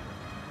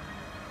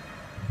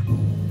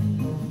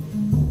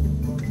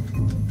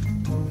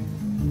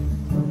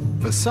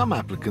 For some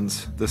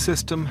applicants, the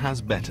system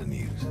has better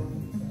news.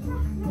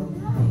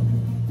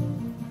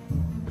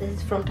 This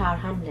is from Tower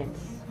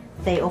Hamlets.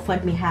 They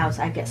offered me house.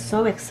 I get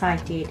so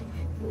excited.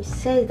 We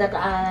say that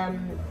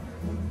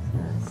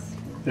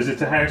Is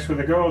it a house with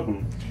a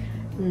garden?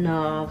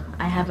 no,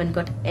 I haven't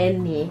got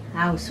any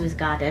house with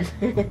garden.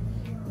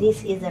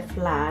 This is a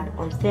flat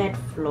on 3rd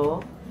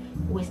floor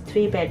with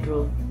 3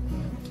 bedrooms.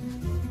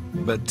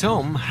 But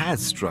Tom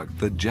has struck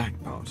the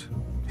jackpot.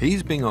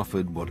 He's being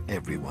offered what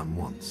everyone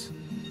wants.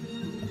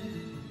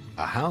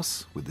 A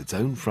house with its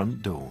own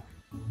front door.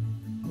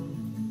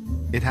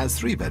 It has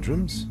 3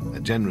 bedrooms, a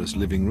generous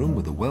living room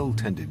with a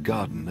well-tended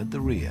garden at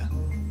the rear.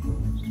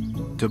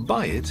 To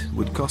buy it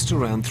would cost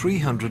around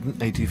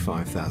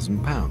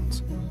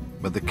 £385,000,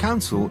 but the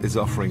council is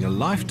offering a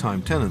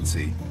lifetime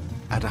tenancy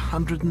at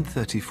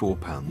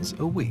 £134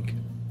 a week.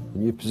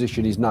 Your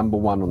position is number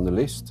 1 on the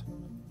list.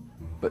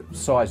 But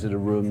size of the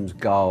rooms,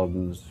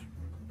 gardens,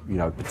 you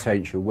know,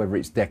 potential, whether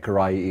it's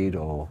decorated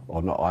or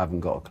not, I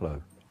haven't got a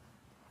clue.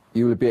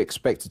 You will be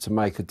expected to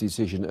make a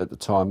decision at the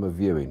time of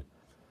viewing.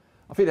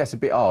 I think that's a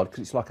bit hard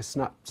because it's like a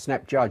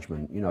snap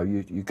judgment. You know,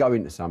 you go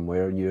into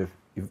somewhere and you're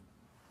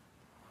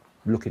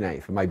looking at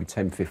it for maybe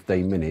 10,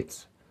 15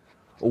 minutes.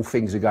 All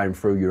things are going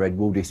through your head.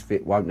 Will this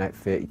fit? Won't that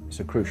fit?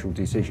 It's a crucial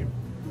decision.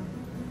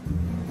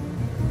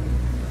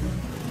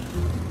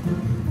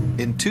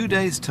 In 2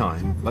 days'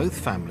 time, both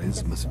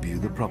families must view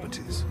the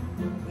properties.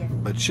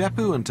 But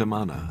Shepu and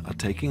Tamana are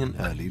taking an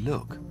early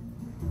look.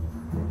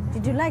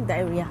 Did you like the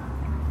area?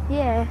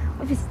 Yeah,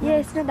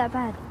 it's not that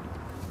bad.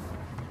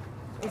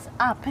 It's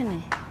up, isn't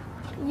it?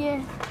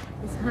 Yeah.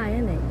 It's high,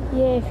 isn't it?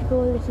 Yeah, if you go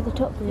all the way to the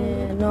top.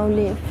 Yeah, no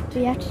lift.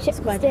 You have to check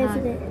the stairs,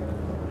 isn't it?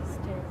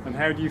 And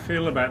how do you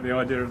feel about the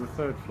idea of the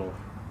third floor?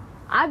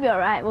 I'll be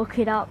alright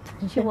walking up.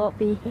 She won't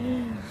be.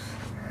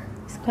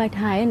 It's quite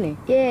high, isn't it?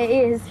 Yeah,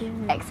 it is. Yeah.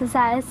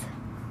 Exercise.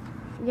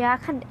 Yeah,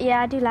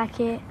 I do like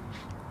it.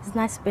 It's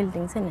nice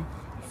buildings, isn't it?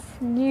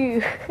 It's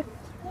new.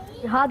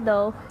 It's hard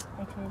though.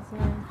 It is,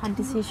 yeah. Hard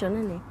decision,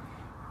 isn't it?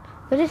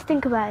 But just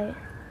think about it.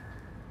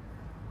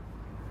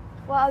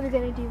 What are we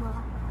gonna do,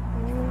 Mama?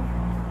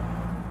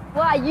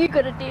 What are you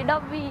gonna do,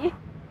 not me?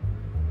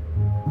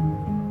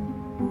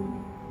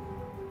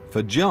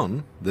 For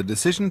John, the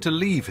decision to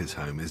leave his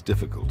home is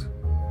difficult.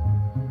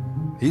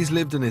 He's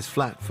lived in his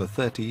flat for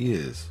 30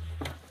 years.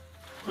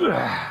 See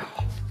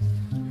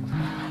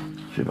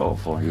if I'll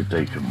find you a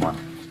decent one.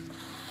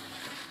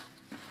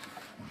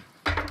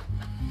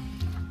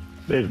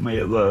 There's me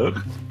at work,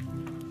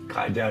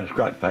 cutting down a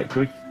scrap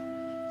factory.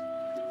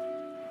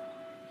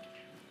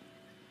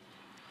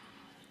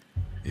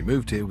 He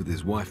moved here with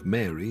his wife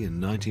Mary in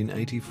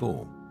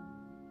 1984.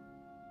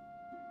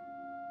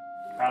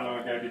 How long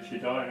ago did she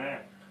die now?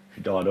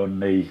 She died on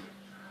the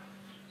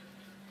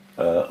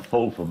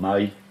 4th of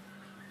May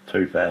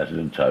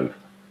 2002.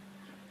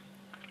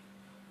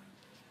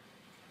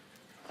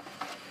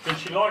 Did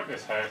she like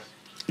this house?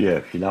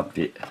 Yeah, she loved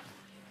it.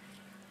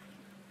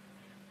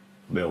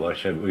 We always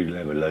said we'd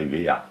never leave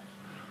here.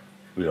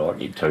 We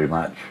like it too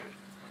much.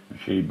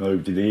 She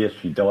moved in here,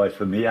 she died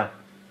from here.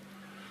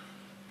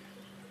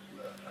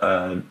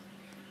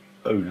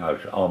 Who knows,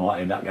 I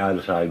might end up going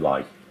the same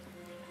way.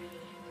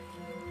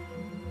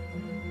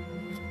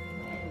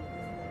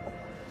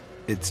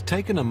 It's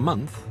taken a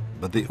month,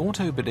 but the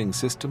auto bidding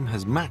system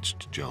has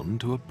matched John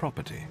to a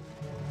property.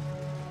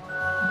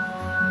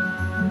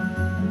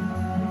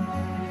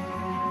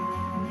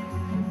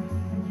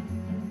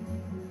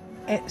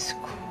 It's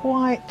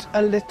quite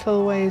a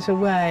little ways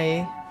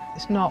away.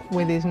 It's not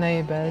with his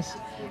neighbours.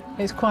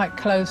 It's quite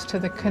close to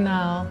the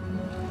canal.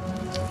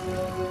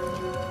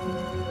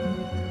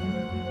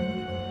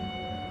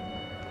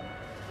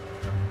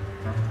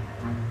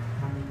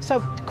 So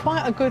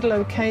quite a good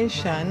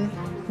location,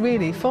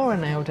 really, for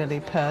an elderly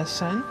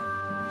person.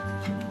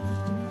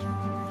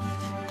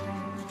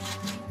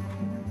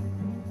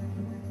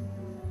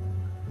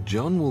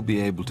 John will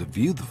be able to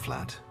view the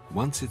flat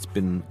once it's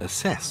been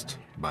assessed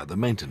by the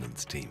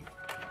maintenance team.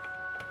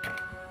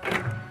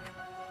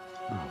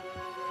 Oh,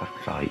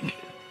 fuck's sake.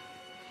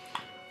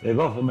 They've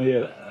offered me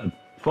a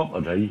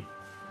property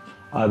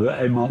over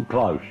at Emont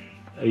Close,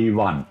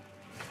 E1.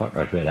 Fuck,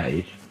 that's where that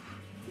is.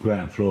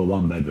 Ground floor,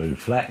 1-bedroom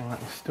flat.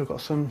 Right, still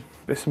got some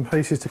bits and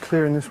pieces to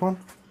clear in this one.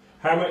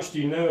 How much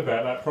do you know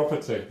about that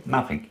property?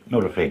 Nothing,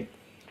 not a thing.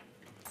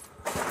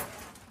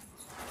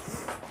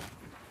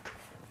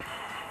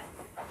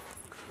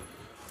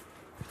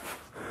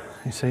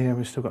 You see,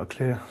 we've still got to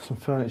clear some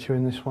furniture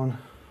in this one.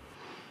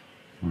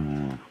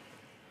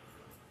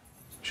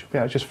 Should be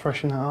able to just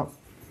freshen that up.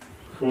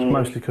 It's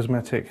mostly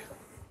cosmetic.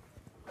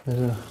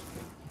 There's a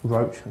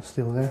roach that's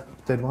still there,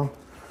 dead one.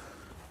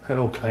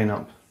 It'll all clean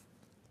up.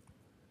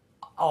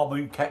 I'm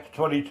in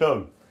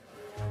catch-22.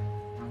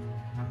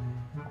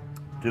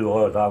 Do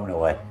I own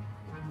away?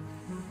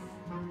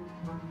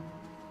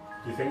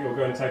 Do you think you'll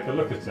go and take a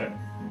look at it?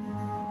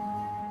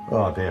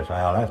 Well, I dare say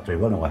I'll have to,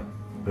 won't I?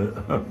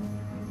 But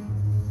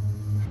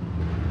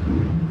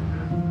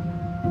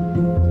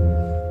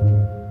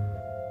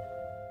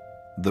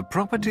The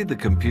property the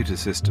computer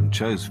system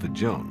chose for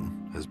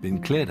John has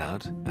been cleared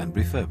out and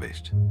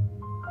refurbished.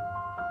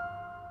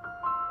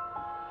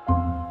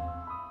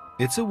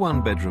 It's a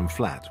 1-bedroom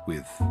flat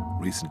with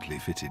recently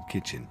fitted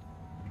kitchen.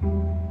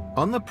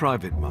 On the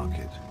private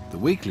market, the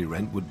weekly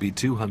rent would be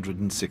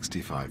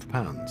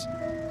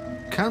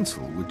 £265.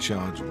 Council would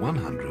charge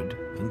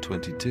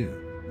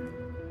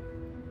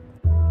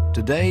 £122.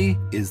 Today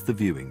is the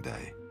viewing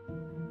day,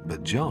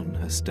 but John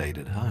has stayed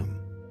at home.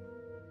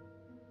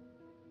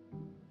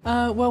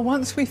 Well,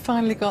 once we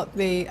finally got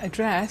the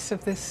address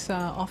of this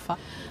offer,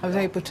 I was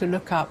able to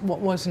look up what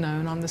was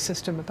known on the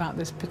system about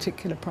this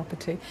particular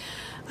property,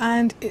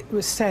 and it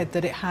was said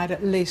that it had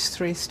at least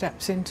 3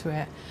 steps into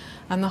it,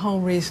 and the whole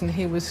reason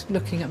he was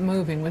looking at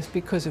moving was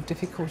because of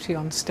difficulty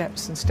on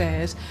steps and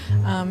stairs,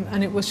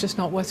 and it was just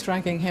not worth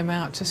dragging him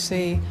out to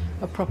see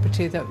a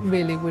property that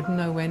really would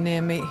nowhere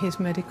near meet his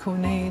medical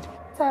need.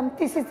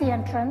 This is the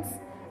entrance,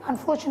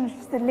 Unfortunately,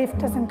 the lift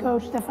doesn't go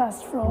to the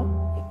first floor.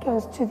 It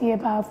goes to the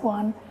above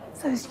one.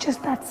 So it's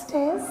just that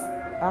stairs?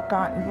 I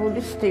can't do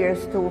the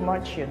stairs too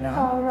much, you know.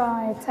 All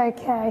right,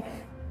 okay.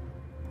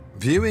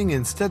 Viewing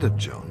instead of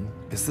John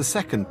is the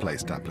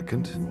second-placed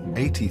applicant,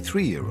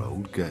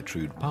 83-year-old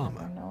Gertrude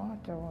Palmer. No,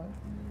 I don't.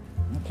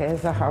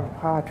 Because I have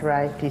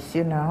arthritis,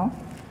 you know,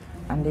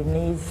 and the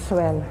knees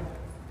swell.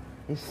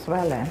 It's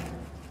swelling.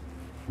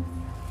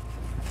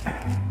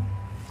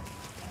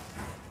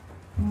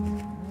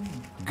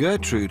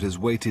 Gertrude has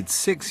waited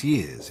 6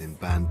 years in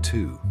Band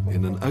 2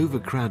 in an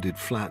overcrowded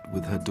flat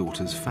with her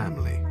daughter's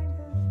family.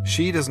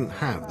 She doesn't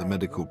have the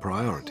medical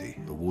priority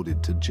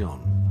awarded to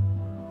John.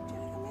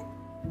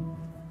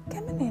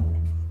 Come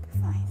in.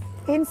 Fine.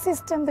 In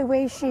system, the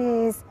way she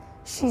is,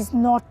 she's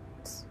not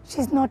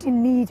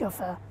in need of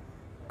a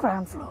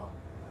ground floor.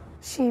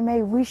 She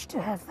may wish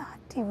to have that.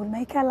 It will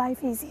make her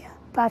life easier.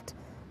 But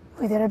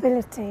with her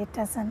ability, it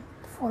doesn't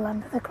fall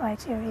under the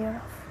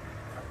criteria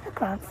of a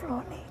ground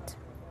floor need.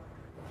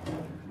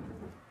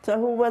 So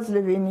who was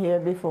living here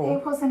before?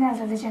 It was an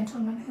elderly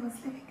gentleman who was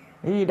living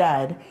here. He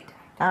died?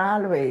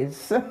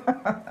 Always.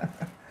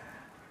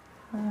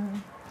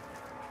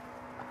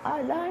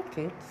 I like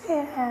it.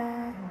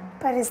 Yeah,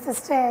 but it's the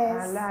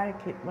stairs. I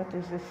like it, but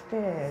it's the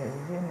stairs,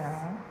 you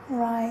know.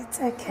 Right,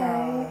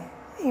 okay.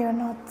 You're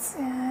not...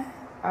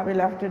 I will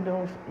have to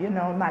do, you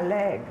know, my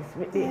legs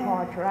with the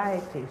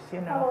arthritis,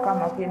 you know, come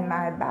up in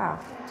my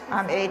back.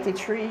 I'm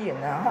 83, you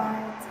know.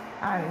 Right.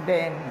 And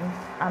then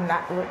I'm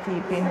not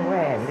keeping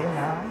well, you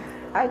know.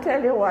 I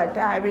tell you what,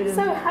 I will...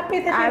 So happy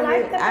that you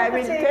like the property. I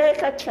will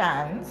take a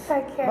chance,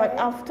 okay. but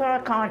after I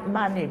can't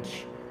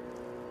manage,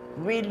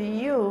 will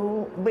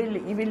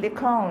the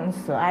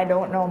council, I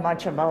don't know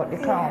much about the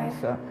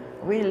council,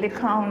 will the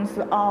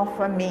council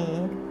offer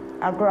me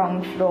a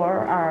ground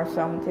floor or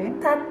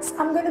something?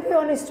 I'm going to be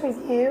honest with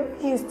you,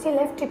 you still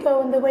have to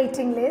go on the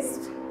waiting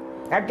list.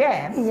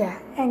 Again? Yeah,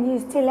 and you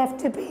still have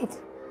to bid.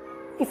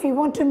 If you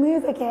want to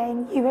move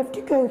again, you have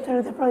to go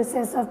through the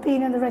process of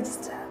being on the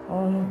register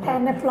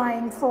and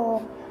applying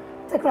for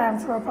the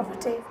ground floor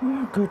property.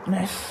 Oh,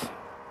 goodness.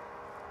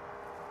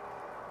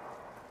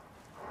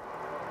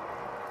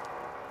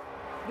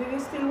 Do you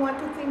still want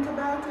to think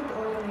about it,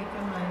 or you make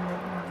your mind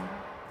up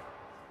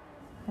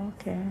now?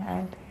 Okay,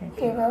 I'll take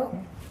it. You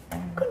will.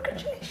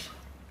 Congratulations.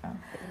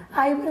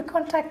 I will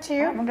contact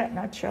you. I haven't got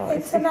no choice.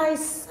 It's a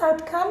nice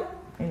outcome.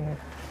 Yeah.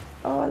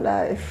 Oh,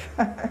 life.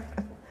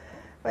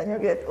 When you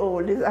get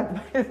old, it's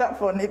a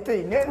funny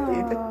thing,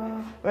 isn't it?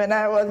 When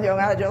I was young,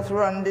 I just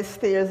run the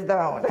stairs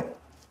down.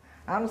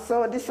 I'm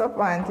so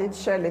disappointed,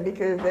 Shelley,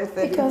 because they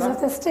said because of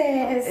the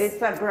stairs.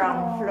 It's a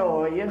ground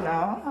floor, you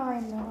know. I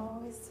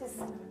know. It's just...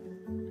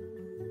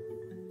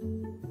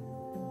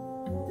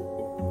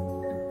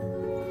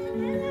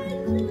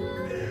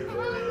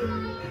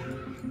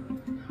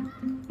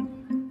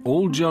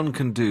 All John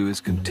can do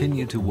is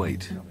continue to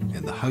wait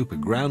in the hope a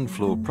ground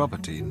floor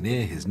property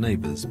near his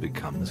neighbours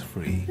becomes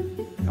free.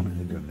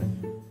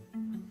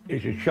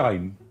 It's a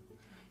shame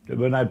that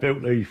when they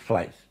built these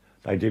flats,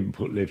 they didn't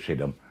put lifts in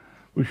them.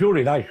 Well,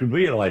 surely they should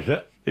realise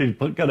that there's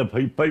going to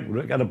be people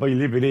that are going to be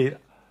living here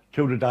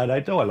till the day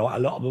they die, like a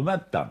lot of them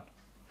have done.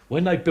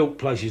 When they built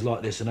places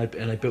like this and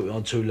they built it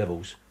on 2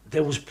 levels,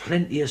 there was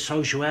plenty of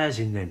social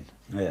housing then.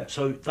 Yeah.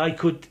 So they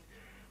could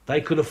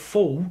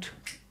afford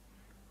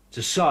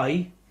to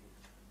say,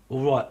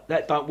 all right,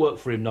 that don't work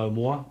for him no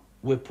more.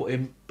 We'll put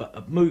him,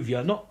 move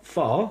you not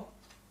far,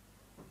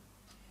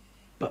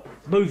 but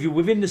move you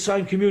within the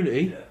same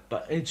community,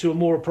 but into a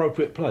more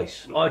appropriate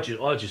place. I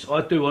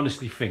do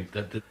honestly think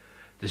that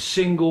the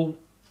single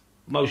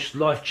most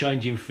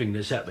life-changing thing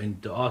that's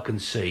happened that I can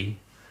see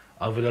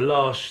over the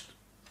last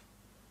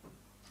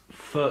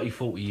 30,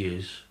 40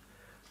 years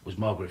was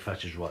Margaret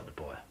Thatcher's right to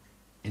buy,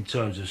 in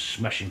terms of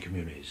smashing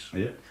communities.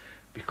 Yeah.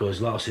 Because,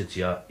 like I said to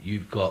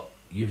you,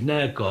 you've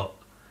now got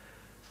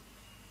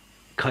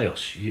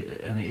chaos,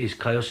 and it is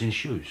chaos in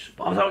shoes.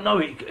 But I don't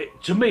know.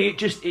 To me,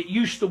 it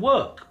used to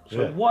work.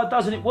 So why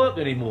doesn't it work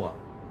anymore?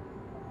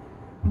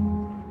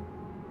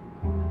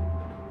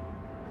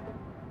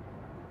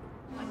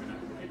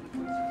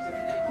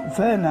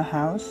 Werner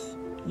House,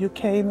 you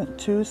came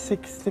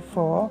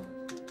 264.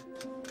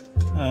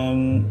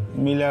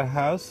 Miller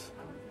House,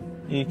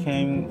 you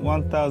came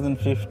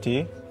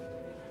 1050.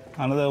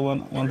 Another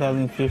one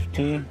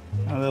 1050.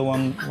 Another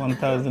one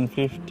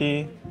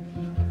 1050.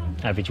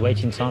 Average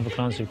waiting time for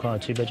clients who require a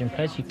 2-bedroom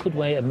place, you could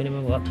wait a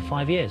minimum of up to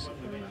 5 years.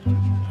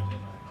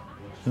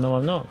 No,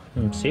 I'm not.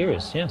 I'm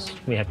serious, yes.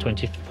 We have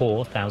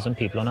 24,000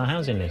 people on our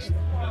housing list.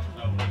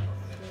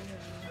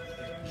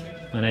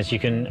 And as you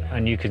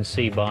can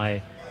see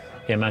by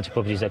the amount of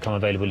properties that come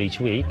available each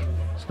week,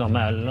 it's not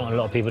a lot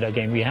of people that are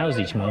getting rehoused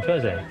each month,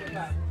 is there?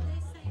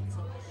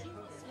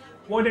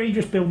 Why don't you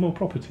just build more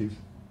properties?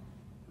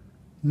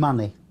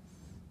 Money.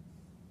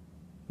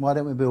 Why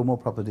don't we build more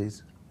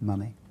properties?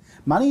 Money.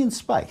 Money and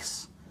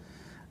space.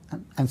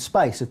 And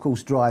space, of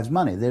course, drives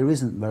money. There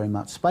isn't very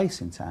much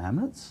space in Tower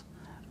Hamlets.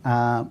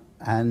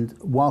 And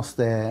whilst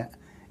there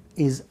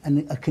is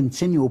a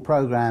continual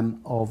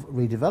programme of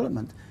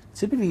redevelopment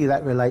Typically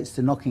that relates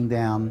to knocking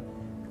down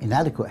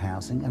inadequate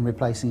housing and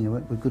replacing it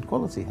with good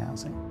quality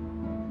housing.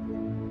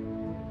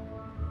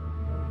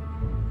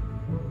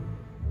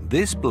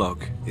 This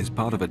block is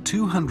part of a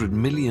 £200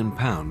 million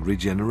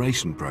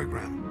regeneration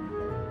programme.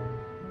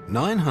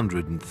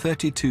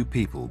 932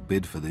 people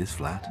bid for this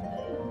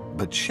flat,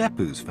 but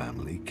Shepu's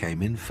family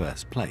came in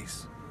first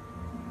place.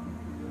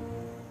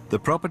 The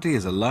property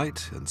is a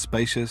light and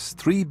spacious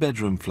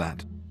 3-bedroom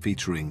flat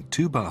featuring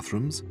 2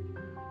 bathrooms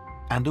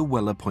and a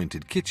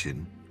well-appointed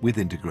kitchen with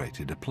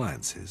integrated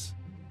appliances.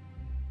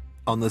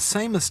 On the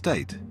same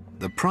estate,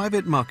 the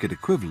private market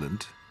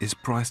equivalent is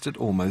priced at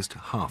almost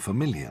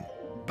 £500,000,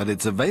 but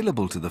it's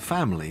available to the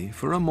family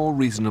for a more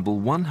reasonable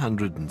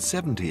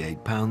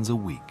 £178 a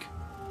week.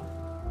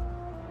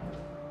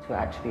 It's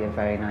actually a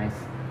very nice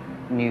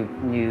new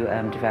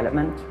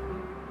development.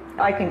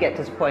 I can get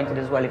disappointed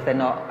as well if they're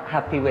not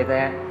happy with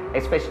it,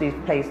 especially a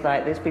place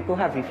like this. People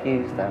have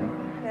refused them.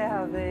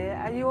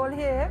 Are you all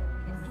here?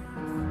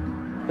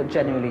 But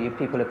generally,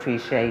 people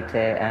appreciate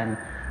it, and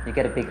you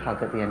get a big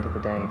hug at the end of the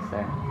day, so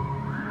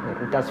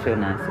it does feel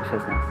nice. It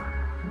feels nice.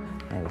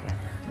 There we go.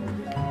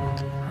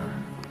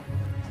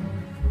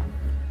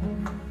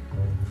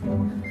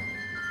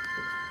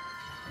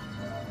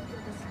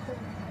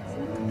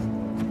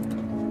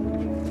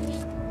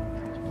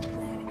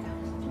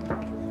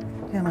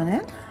 Come on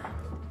in.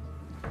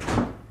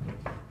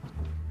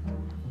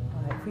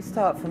 Right, if we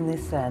start from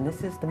this end,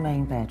 this is the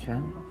main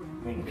bedroom.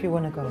 If you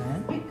want to go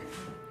in.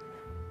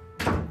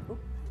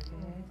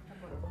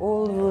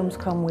 All the rooms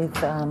come with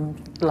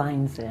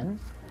blinds in,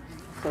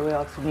 so we're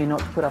asking you not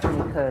to put up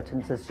any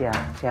curtains as yet,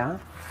 yeah?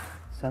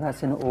 So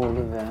that's in all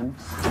the rooms.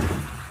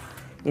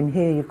 In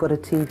here you've got a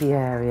TV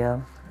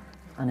area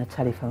and a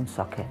telephone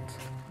socket.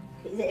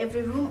 Is it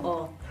every room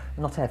or?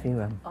 Not every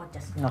room. Oh,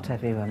 just not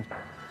every room.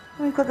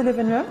 And we've got the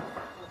living room.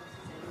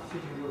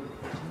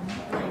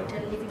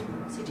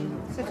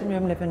 Sitting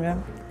room, living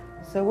room.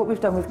 So what we've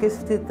done, we've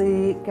gifted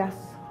the gas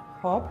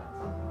hob,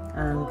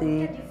 and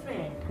the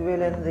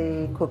grill and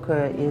the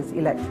cooker is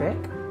electric.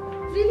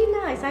 Really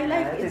nice. I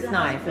like it. It's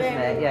nice, isn't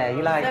it? Yeah,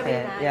 you like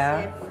it, nice,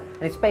 yeah?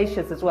 And it's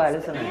spacious as well,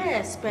 isn't it?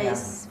 Yeah,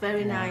 space,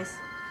 very nice.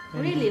 I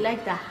really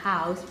like the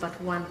house, but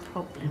one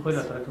problem.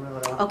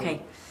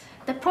 Okay,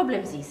 the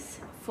problem is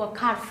for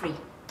car-free.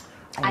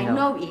 I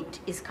know it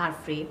is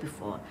car-free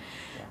before,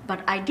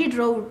 but I did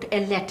wrote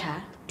a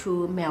letter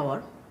to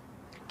mayor.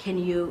 Can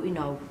you,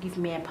 give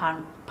me a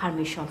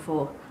permission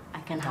for I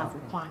can have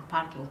one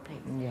parking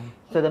place? Yeah.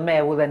 So the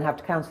mayor will then have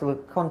to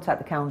contact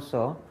the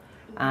council,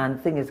 and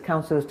the thing is,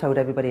 council has told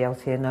everybody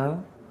else here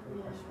no.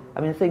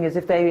 I mean, the thing is,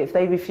 if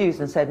they refused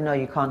and said no,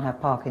 you can't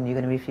have parking, you're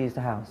going to refuse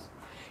the house.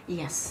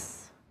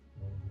 Yes.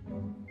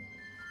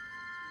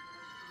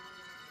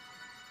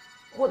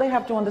 What they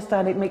have to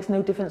understand, it makes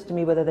no difference to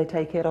me whether they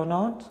take it or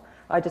not.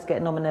 I just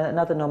get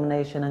another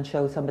nomination and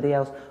show somebody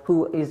else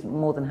who is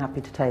more than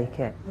happy to take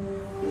it.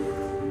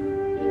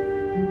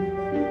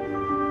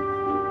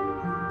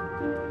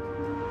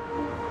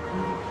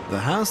 The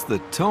house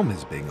that Tom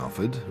is being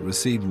offered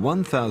received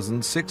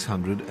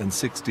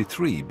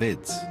 1,663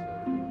 bids.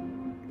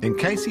 In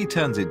case he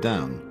turns it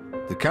down,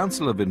 the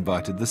council have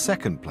invited the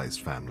second-placed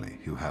family,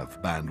 who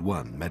have Band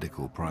 1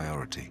 medical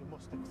priority.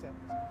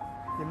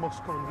 You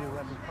must come and view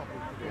every property.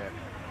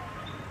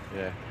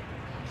 Yeah.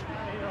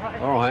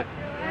 All right.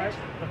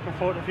 Looking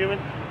forward to viewing.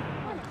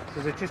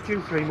 Is it just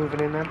you three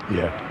moving in then?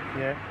 Yeah.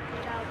 Yeah.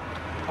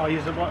 Oh,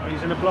 he's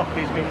in a block.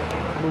 He's been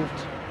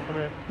moved from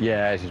here.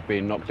 Yeah, it's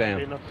been knocked down.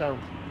 Been knocked down.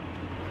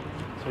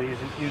 So you're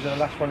the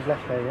last ones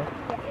left there, yeah?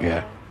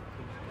 Yeah.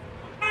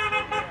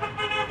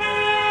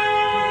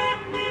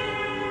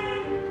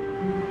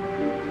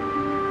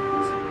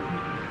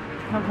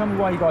 Tell me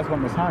why you guys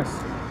want this house.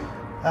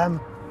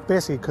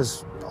 Basically,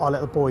 because our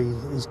little boy,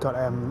 he's got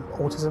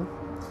autism,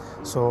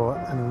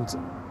 and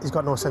he's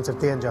got no sense of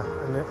danger.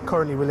 And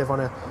currently, we live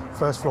on a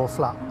first-floor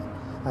flat,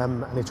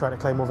 and he tried to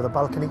climb over the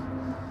balcony.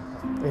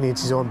 He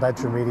needs his own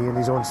bedroom, really, and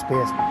his own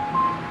space.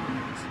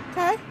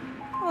 Okay,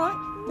 all right.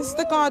 This is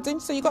the garden.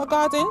 So you got a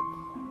garden.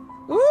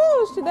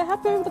 Ooh, should they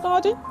happy with the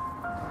garden?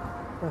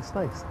 That's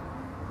nice.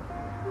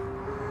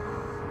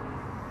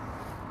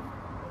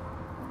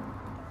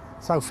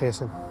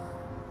 South-facing.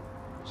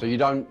 So you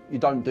don't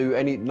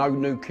do no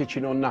new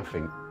kitchen or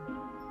nothing?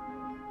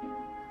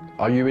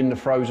 Are you in the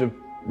throes of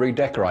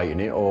redecorating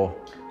it, or?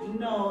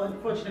 No,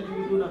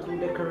 unfortunately we do not do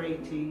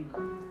decorating.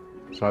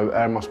 So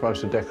how am I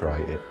supposed to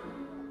decorate it?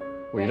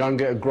 Well, you don't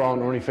get a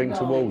grant or anything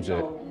towards it?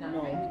 No.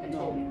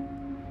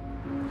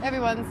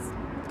 Everyone's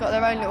got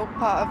their own little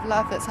part of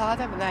life that's hard,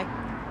 haven't they?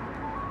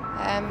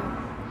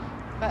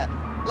 But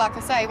like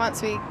I say,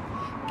 once we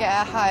get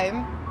our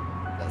home,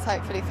 that's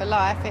hopefully for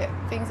life,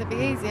 things will be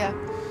easier.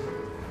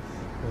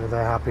 Yeah,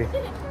 they're happy.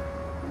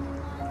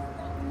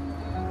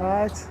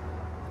 Right.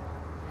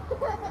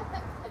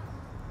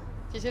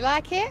 Did you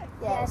like it?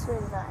 Yeah, it's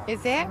really nice.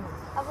 Is it?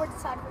 I've already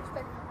decided which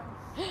bedroom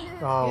I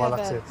want. Oh, well,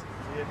 that's it.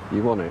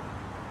 You want it?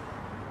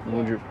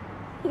 Would you?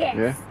 Yes,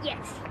 Yeah?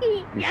 yes.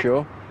 You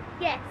sure?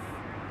 Yes.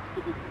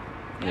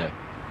 Yeah.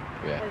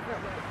 Yeah.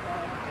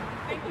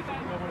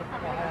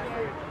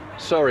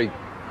 Sorry.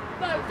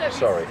 No, don't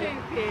Sorry. be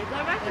stupid.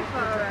 I'm happy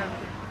for him.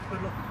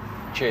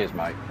 Cheers,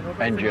 mate.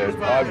 And you.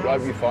 I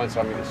hope you find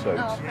something that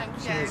suits. Oh, thank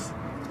you. Cheers.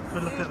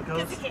 Good luck at the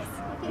goals.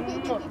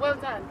 Well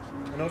done.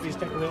 I hope you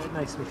decorated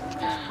nicely. All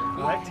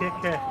right, take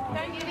care.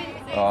 Thank you,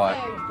 Lindsay. All right.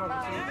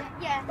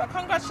 Yeah. But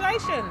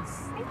congratulations.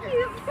 Thank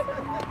you.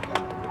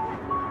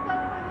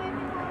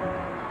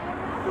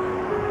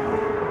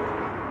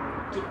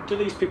 Do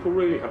these people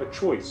really have a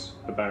choice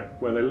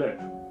about where they live?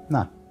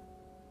 No.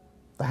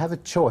 They have a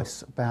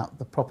choice about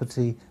the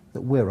property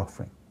that we're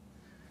offering,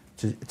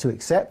 to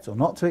accept or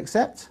not to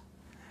accept.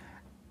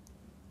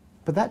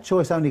 But that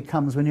choice only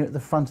comes when you're at the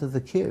front of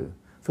the queue.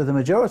 For the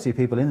majority of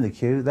people in the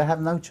queue, they have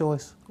no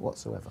choice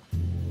whatsoever.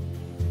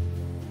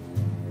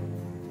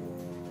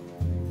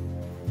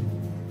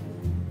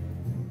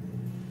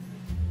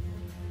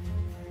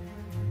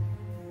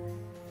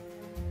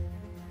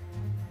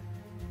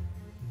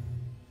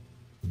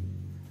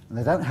 And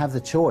they don't have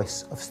the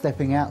choice of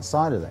stepping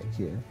outside of that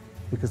queue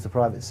because the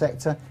private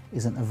sector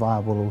isn't a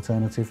viable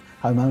alternative,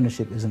 home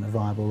ownership isn't a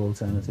viable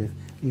alternative,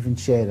 even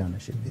shared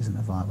ownership isn't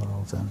a viable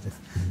alternative.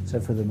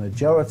 So for the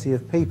majority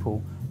of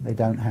people, they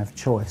don't have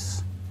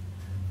choice.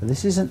 But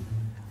this isn't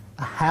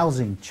a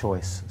housing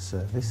choice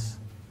service,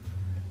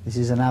 this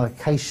is an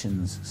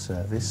allocations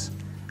service,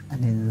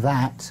 and in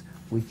that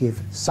we give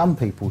some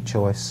people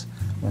choice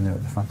when they're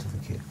at the front of the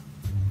queue.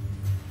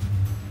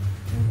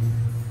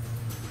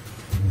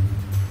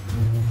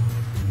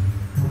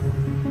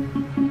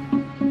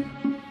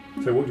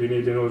 So what do you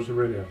need in order to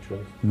really have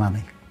choice?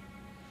 Money.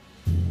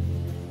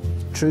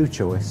 True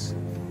choice,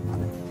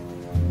 money.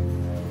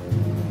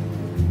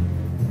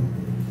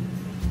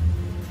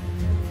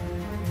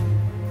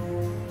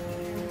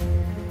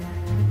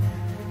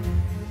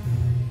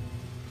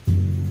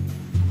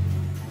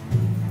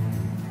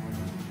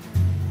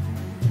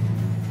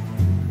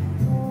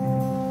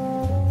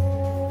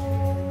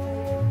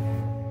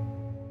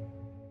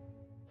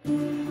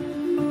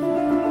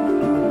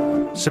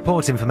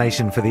 Support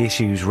information for the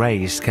issues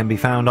raised can be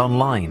found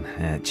online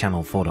at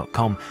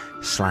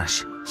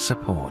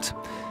channel4.com/support.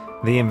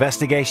 The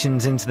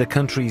investigations into the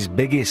country's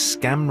biggest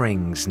scam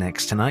rings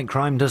next tonight.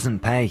 Crime doesn't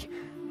pay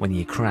when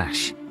you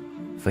crash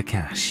for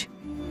cash.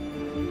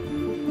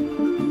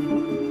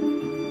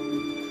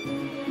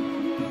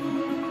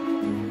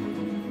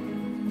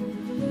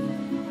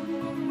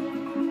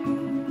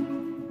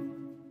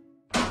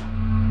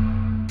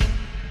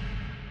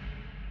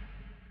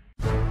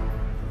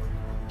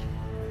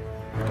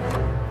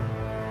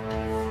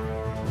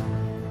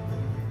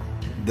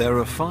 There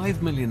are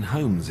 5 million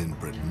homes in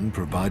Britain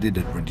provided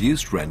at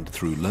reduced rent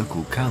through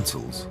local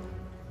councils.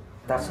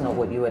 That's not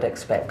what you would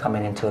expect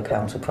coming into a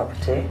council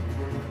property.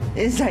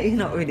 It's like you're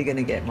not really going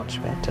to get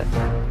much better.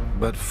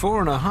 But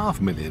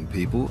 4.5 million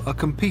people are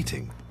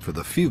competing for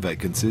the few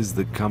vacancies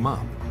that come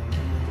up.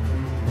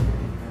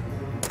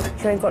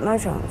 You ain't got no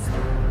chance.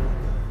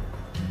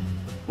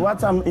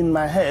 What I'm in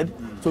my head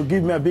to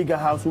give me a bigger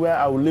house where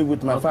I will live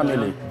with my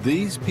family.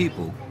 These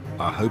people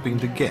are hoping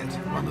to get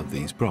one of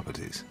these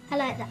properties. I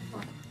like that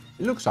one.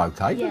 It looks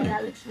okay, Yeah, doesn't it?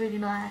 that looks really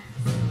nice.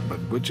 But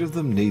which of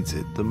them needs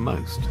it the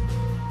most?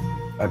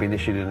 I've been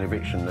issued an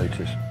eviction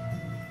notice.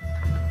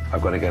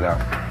 I've got to get out.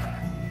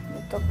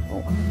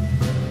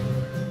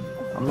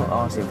 I'm not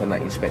asking for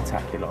nothing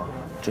spectacular,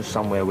 just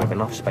somewhere with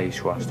enough space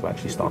for us to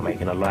actually start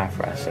making a life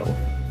for ourselves.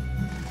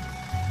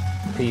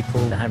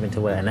 People are having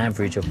to wait an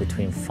average of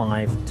between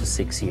 5 to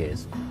 6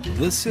 years.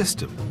 The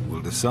system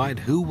will decide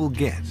who will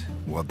get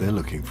what they're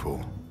looking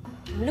for.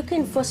 I'm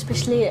looking for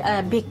especially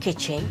a big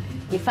kitchen.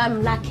 If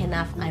I'm lucky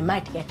enough, I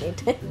might get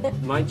it.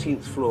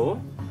 19th floor.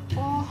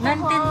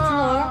 19th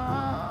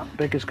floor.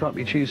 Beggars can't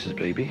be choosers,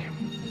 baby.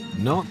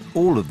 Not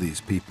all of these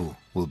people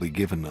will be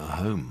given a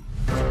home.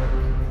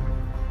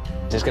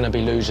 There's going to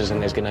be losers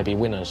and there's going to be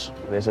winners.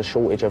 There's a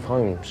shortage of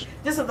homes.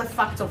 This is the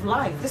fact of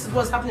life. This is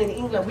what's happening in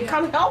England. We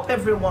can't help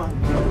everyone.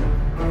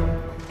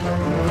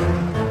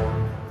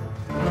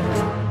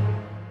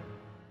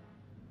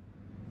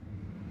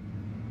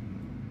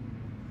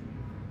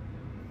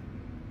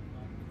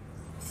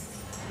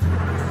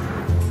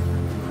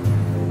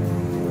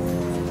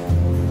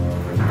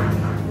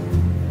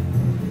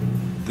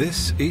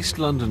 This East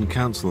London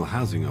Council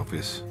housing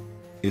office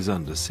is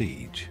under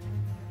siege.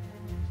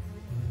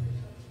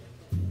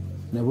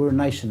 Now, we're a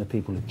nation of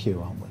people who queue,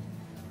 aren't we?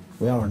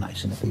 We are a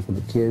nation of people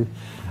who queue.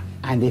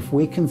 And if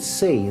we can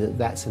see that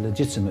that's a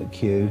legitimate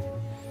queue,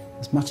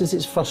 as much as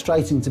it's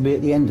frustrating to be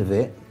at the end of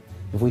it,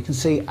 if we can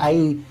see,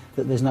 A,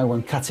 that there's no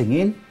one cutting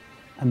in,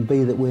 and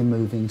B, that we're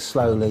moving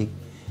slowly,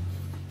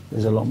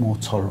 there's a lot more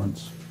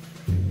tolerance.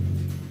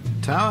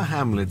 Tower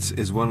Hamlets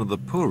is one of the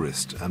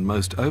poorest and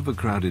most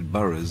overcrowded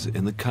boroughs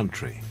in the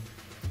country.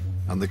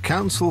 And the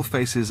council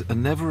faces a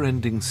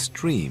never-ending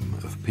stream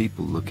of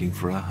people looking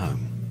for a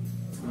home.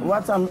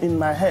 What I'm in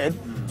my head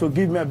to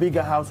give me a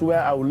bigger house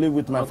where I will live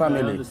with my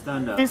family. I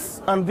understand that.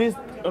 This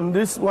and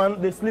this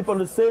one, they sleep on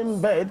the same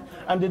bed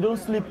and they don't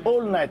sleep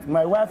all night.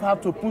 My wife have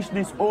to push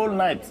this all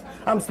night.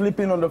 I'm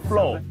sleeping on the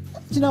floor.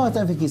 Do you know, I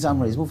don't think it's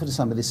unreasonable for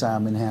somebody to say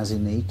I'm in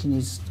housing need. Can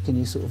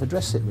you sort of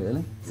address it,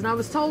 really? And I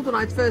was told when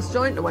I first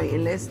joined the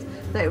waiting list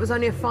that it was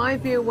only a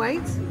 5-year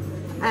wait,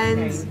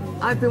 and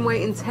I've been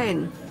waiting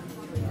 10.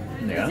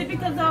 Yeah. Is it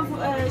because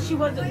of she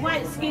was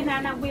white skin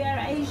and we are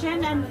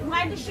Asian? And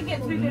why did she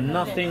get 3 bedrooms?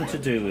 Nothing to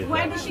do with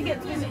Why that. did she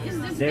get 3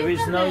 bedrooms? There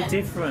is no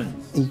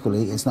difference.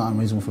 Equally, it's not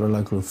unreasonable for a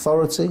local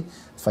authority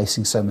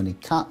facing so many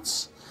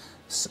cuts,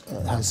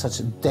 has such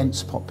a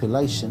dense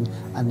population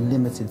and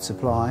limited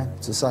supply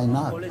to say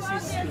no.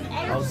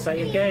 I'll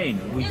say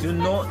again, we do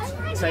not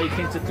take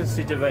into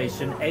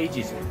consideration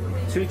ages.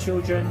 2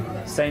 children,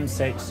 same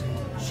sex,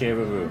 share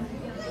a room.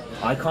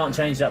 I can't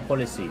change that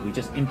policy, we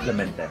just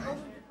implement them.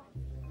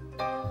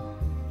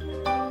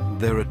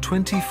 There are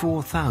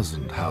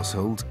 24,000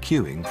 households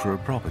queuing for a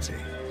property.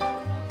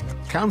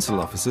 Council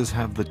officers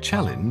have the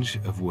challenge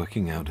of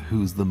working out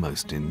who's the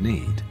most in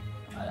need.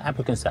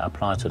 Applicants that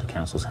apply to the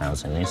council's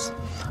housing list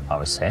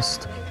are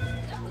assessed,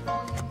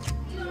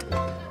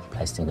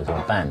 placed into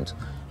a band.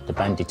 The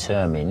band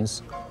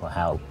determines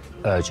how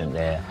urgent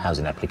their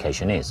housing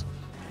application is.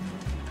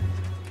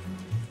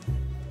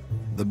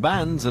 The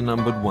bands are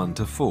numbered 1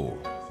 to 4.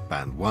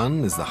 Band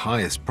 1 is the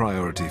highest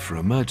priority for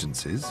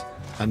emergencies,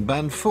 and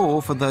Band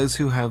 4 for those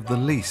who have the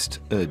least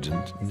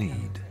urgent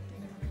need.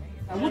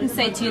 I wouldn't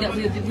say to you that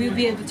we'll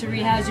be able to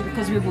rehouse you,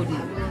 because we wouldn't.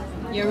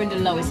 You're in the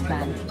lowest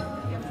band.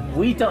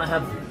 We don't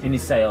have any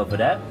say over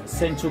that.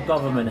 Central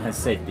government has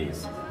said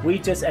this. We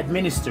just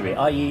administer it,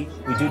 i.e.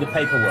 we do the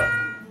paperwork.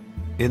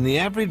 In the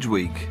average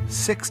week,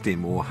 60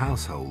 more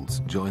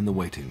households join the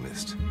waiting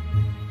list,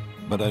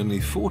 but only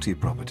 40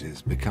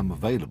 properties become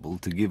available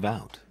to give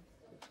out.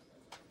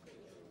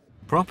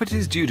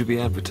 Properties due to be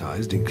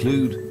advertised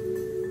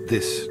include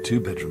this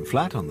 2-bedroom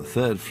flat on the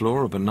 3rd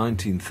floor of a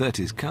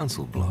 1930s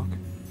council block.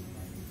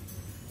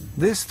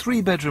 This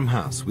 3-bedroom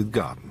house with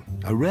garden,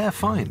 a rare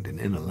find in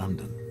inner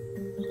London.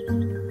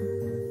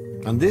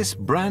 And this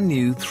brand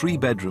new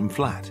 3-bedroom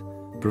flat,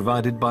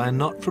 provided by a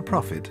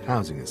not-for-profit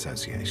housing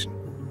association.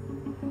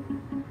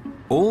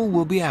 All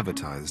will be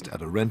advertised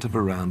at a rent of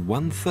around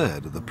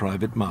 1/3 of the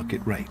private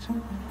market rate.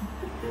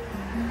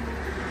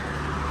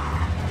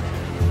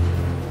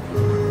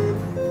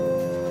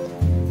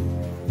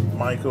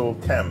 Michael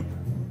Kemp.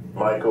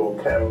 Michael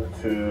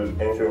Kemp to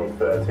interim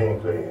 13,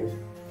 please.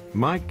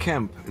 Mike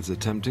Kemp is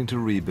attempting to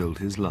rebuild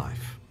his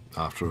life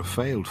after a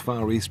failed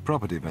Far East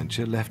property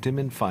venture left him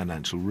in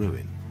financial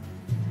ruin.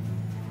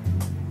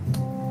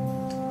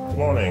 Good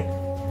morning.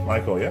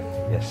 Michael, yeah?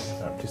 Yes.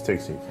 Please take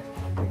a seat.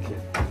 Thank you.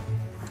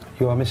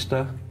 You are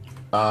Mr.?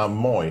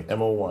 Moy,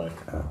 M-O-Y.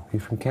 You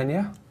from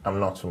Kenya? I'm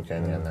not from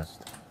Kenya, no.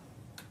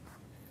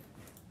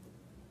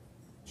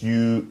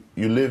 You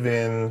live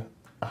in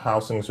a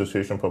housing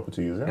association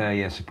property, is it?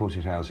 Yeah,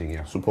 supported housing,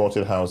 yeah.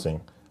 Supported housing.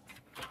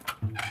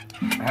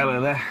 Hello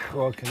there.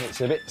 Welcome.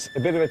 It's a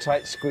bit of a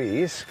tight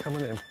squeeze. Come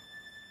on in.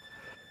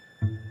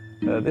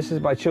 This is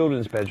my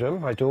children's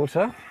bedroom. My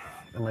daughter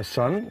and my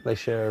son, they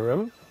share a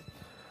room.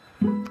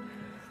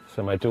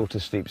 So my daughter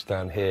sleeps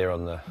down here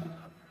on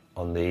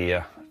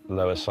the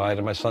lower side,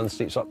 and my son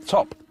sleeps up the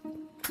top.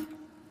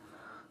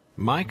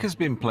 Mike has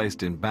been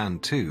placed in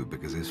Band 2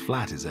 because his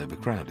flat is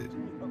overcrowded.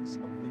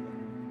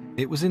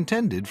 It was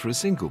intended for a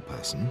single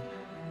person,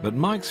 but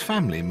Mike's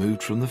family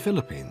moved from the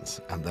Philippines,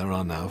 and there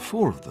are now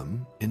 4 of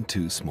them in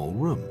 2 small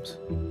rooms.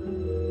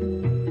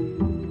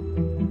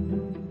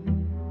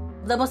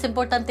 The most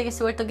important thing is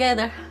we're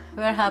together.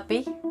 We're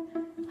happy.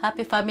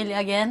 Happy family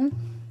again.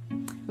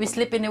 We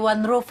sleep in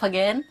one roof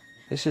again.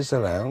 This is the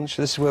lounge.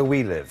 This is where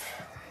we live.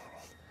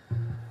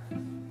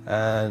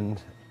 And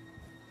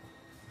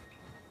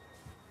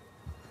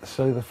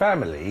so the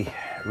family,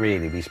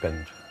 really, we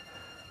spend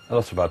a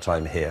lot of our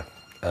time here.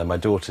 My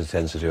daughter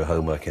tends to do her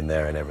homework in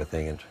there and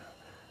everything, and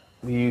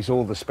we use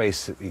all the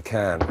space that we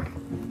can.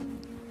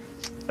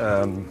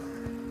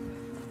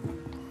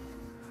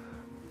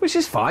 Which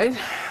is fine,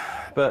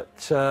 but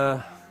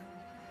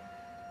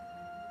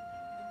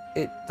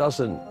it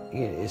doesn't,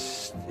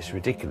 it's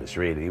ridiculous,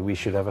 really. We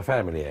should have a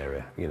family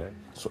area,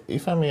 So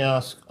if I may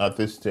ask at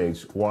this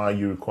stage, why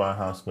you require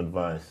housing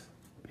advice?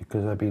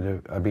 Because I've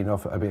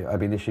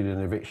been issued an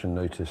eviction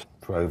notice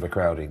for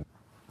overcrowding.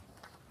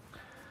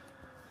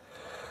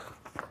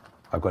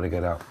 I've got to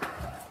get out.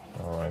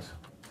 All right.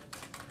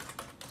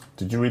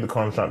 Did you read the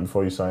contract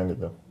before you signed it,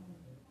 though?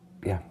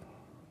 Yeah.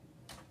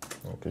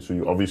 Okay,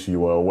 so obviously you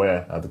were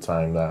aware at the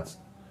time that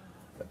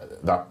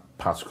that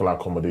particular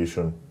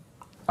accommodation,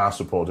 as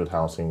supported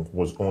housing,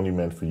 was only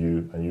meant for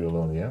you and you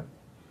alone, yeah?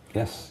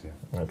 Yes.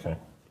 Yeah. Okay.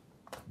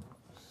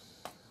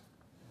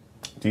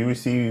 Do you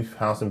receive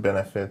housing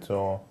benefit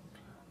or?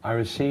 I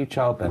receive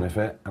child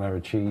benefit and I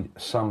receive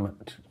some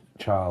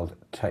child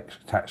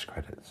tax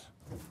credits.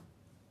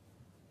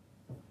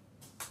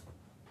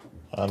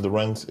 And the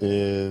rent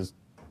is?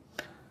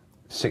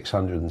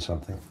 600 and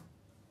something.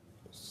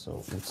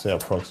 So let's say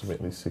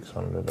approximately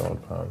 600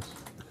 odd pounds.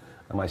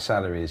 and my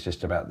salary is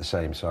just about the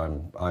same, so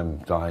I'm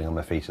dying on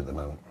my feet at the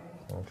moment.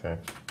 Okay.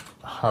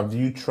 Have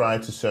you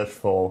tried to search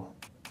for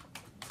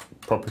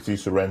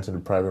properties to rent in the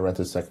private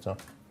rented sector?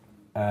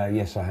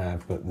 Yes, I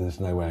have, but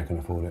there's no way I can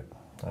afford it.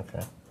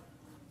 Okay.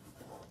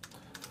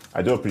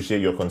 I do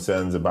appreciate your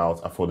concerns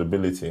about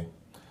affordability,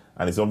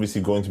 and it's obviously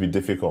going to be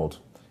difficult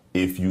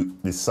if you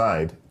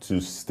decide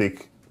to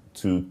stick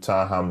to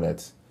Tower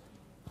Hamlets.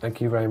 Thank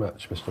you very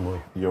much, Mr.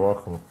 Moy. You're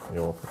welcome.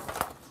 You're welcome.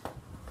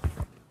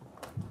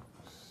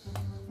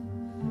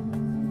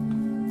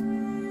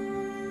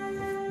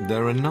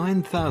 There are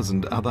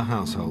 9,000 other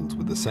households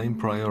with the same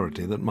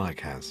priority that Mike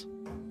has.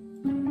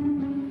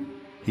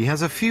 He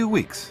has a few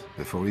weeks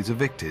before he's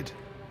evicted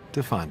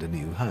to find a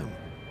new home.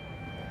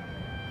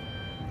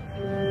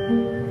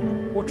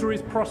 What are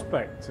his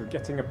prospects of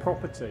getting a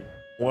property?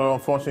 Well,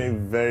 unfortunately,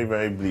 very,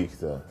 very bleak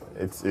there.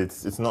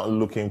 It's not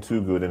looking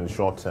too good in the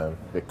short term.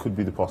 There could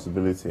be the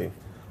possibility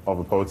of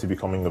a property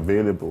becoming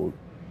available.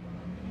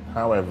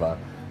 However,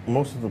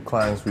 most of the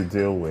clients we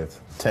deal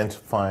with tend to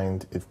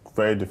find it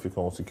very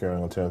difficult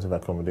securing alternative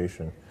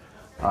accommodation,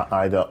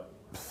 either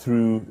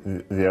through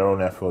their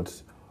own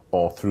efforts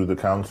or through the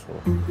council.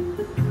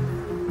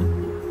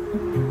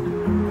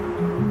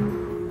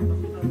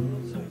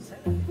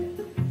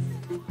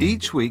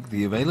 Each week,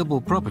 the available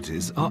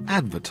properties are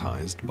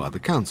advertised by the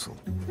council.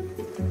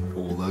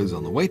 All those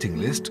on the waiting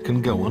list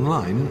can go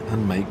online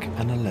and make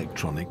an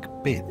electronic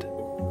bid.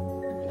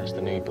 That's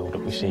the new build that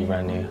we see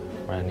around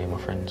near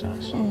my friend's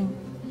house.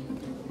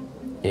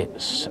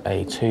 It's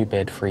a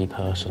 2-bed,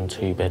 3-person,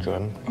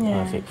 2-bedroom,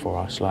 perfect for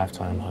us,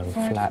 lifetime home,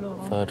 flat,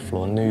 3rd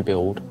floor, new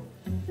build.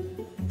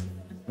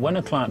 When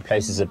a client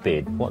places a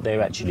bid, what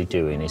they're actually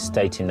doing is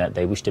stating that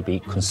they wish to be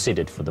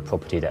considered for the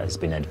property that has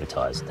been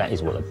advertised. That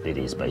is what a bid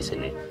is,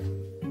 basically.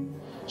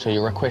 So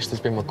your request has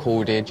been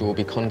recorded, you will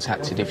be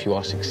contacted if you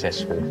are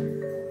successful.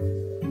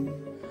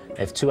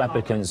 If 2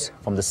 applicants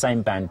from the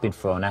same band bid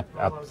for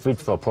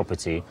a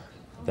property,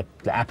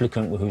 the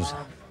applicant who's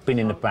been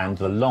in the band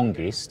the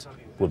longest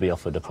will be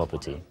offered the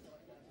property.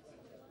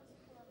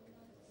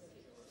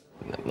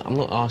 I'm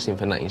not asking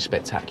for nothing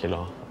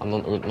spectacular. I'm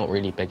not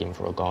really begging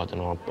for a garden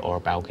or a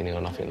balcony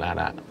or nothing like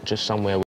that. Just somewhere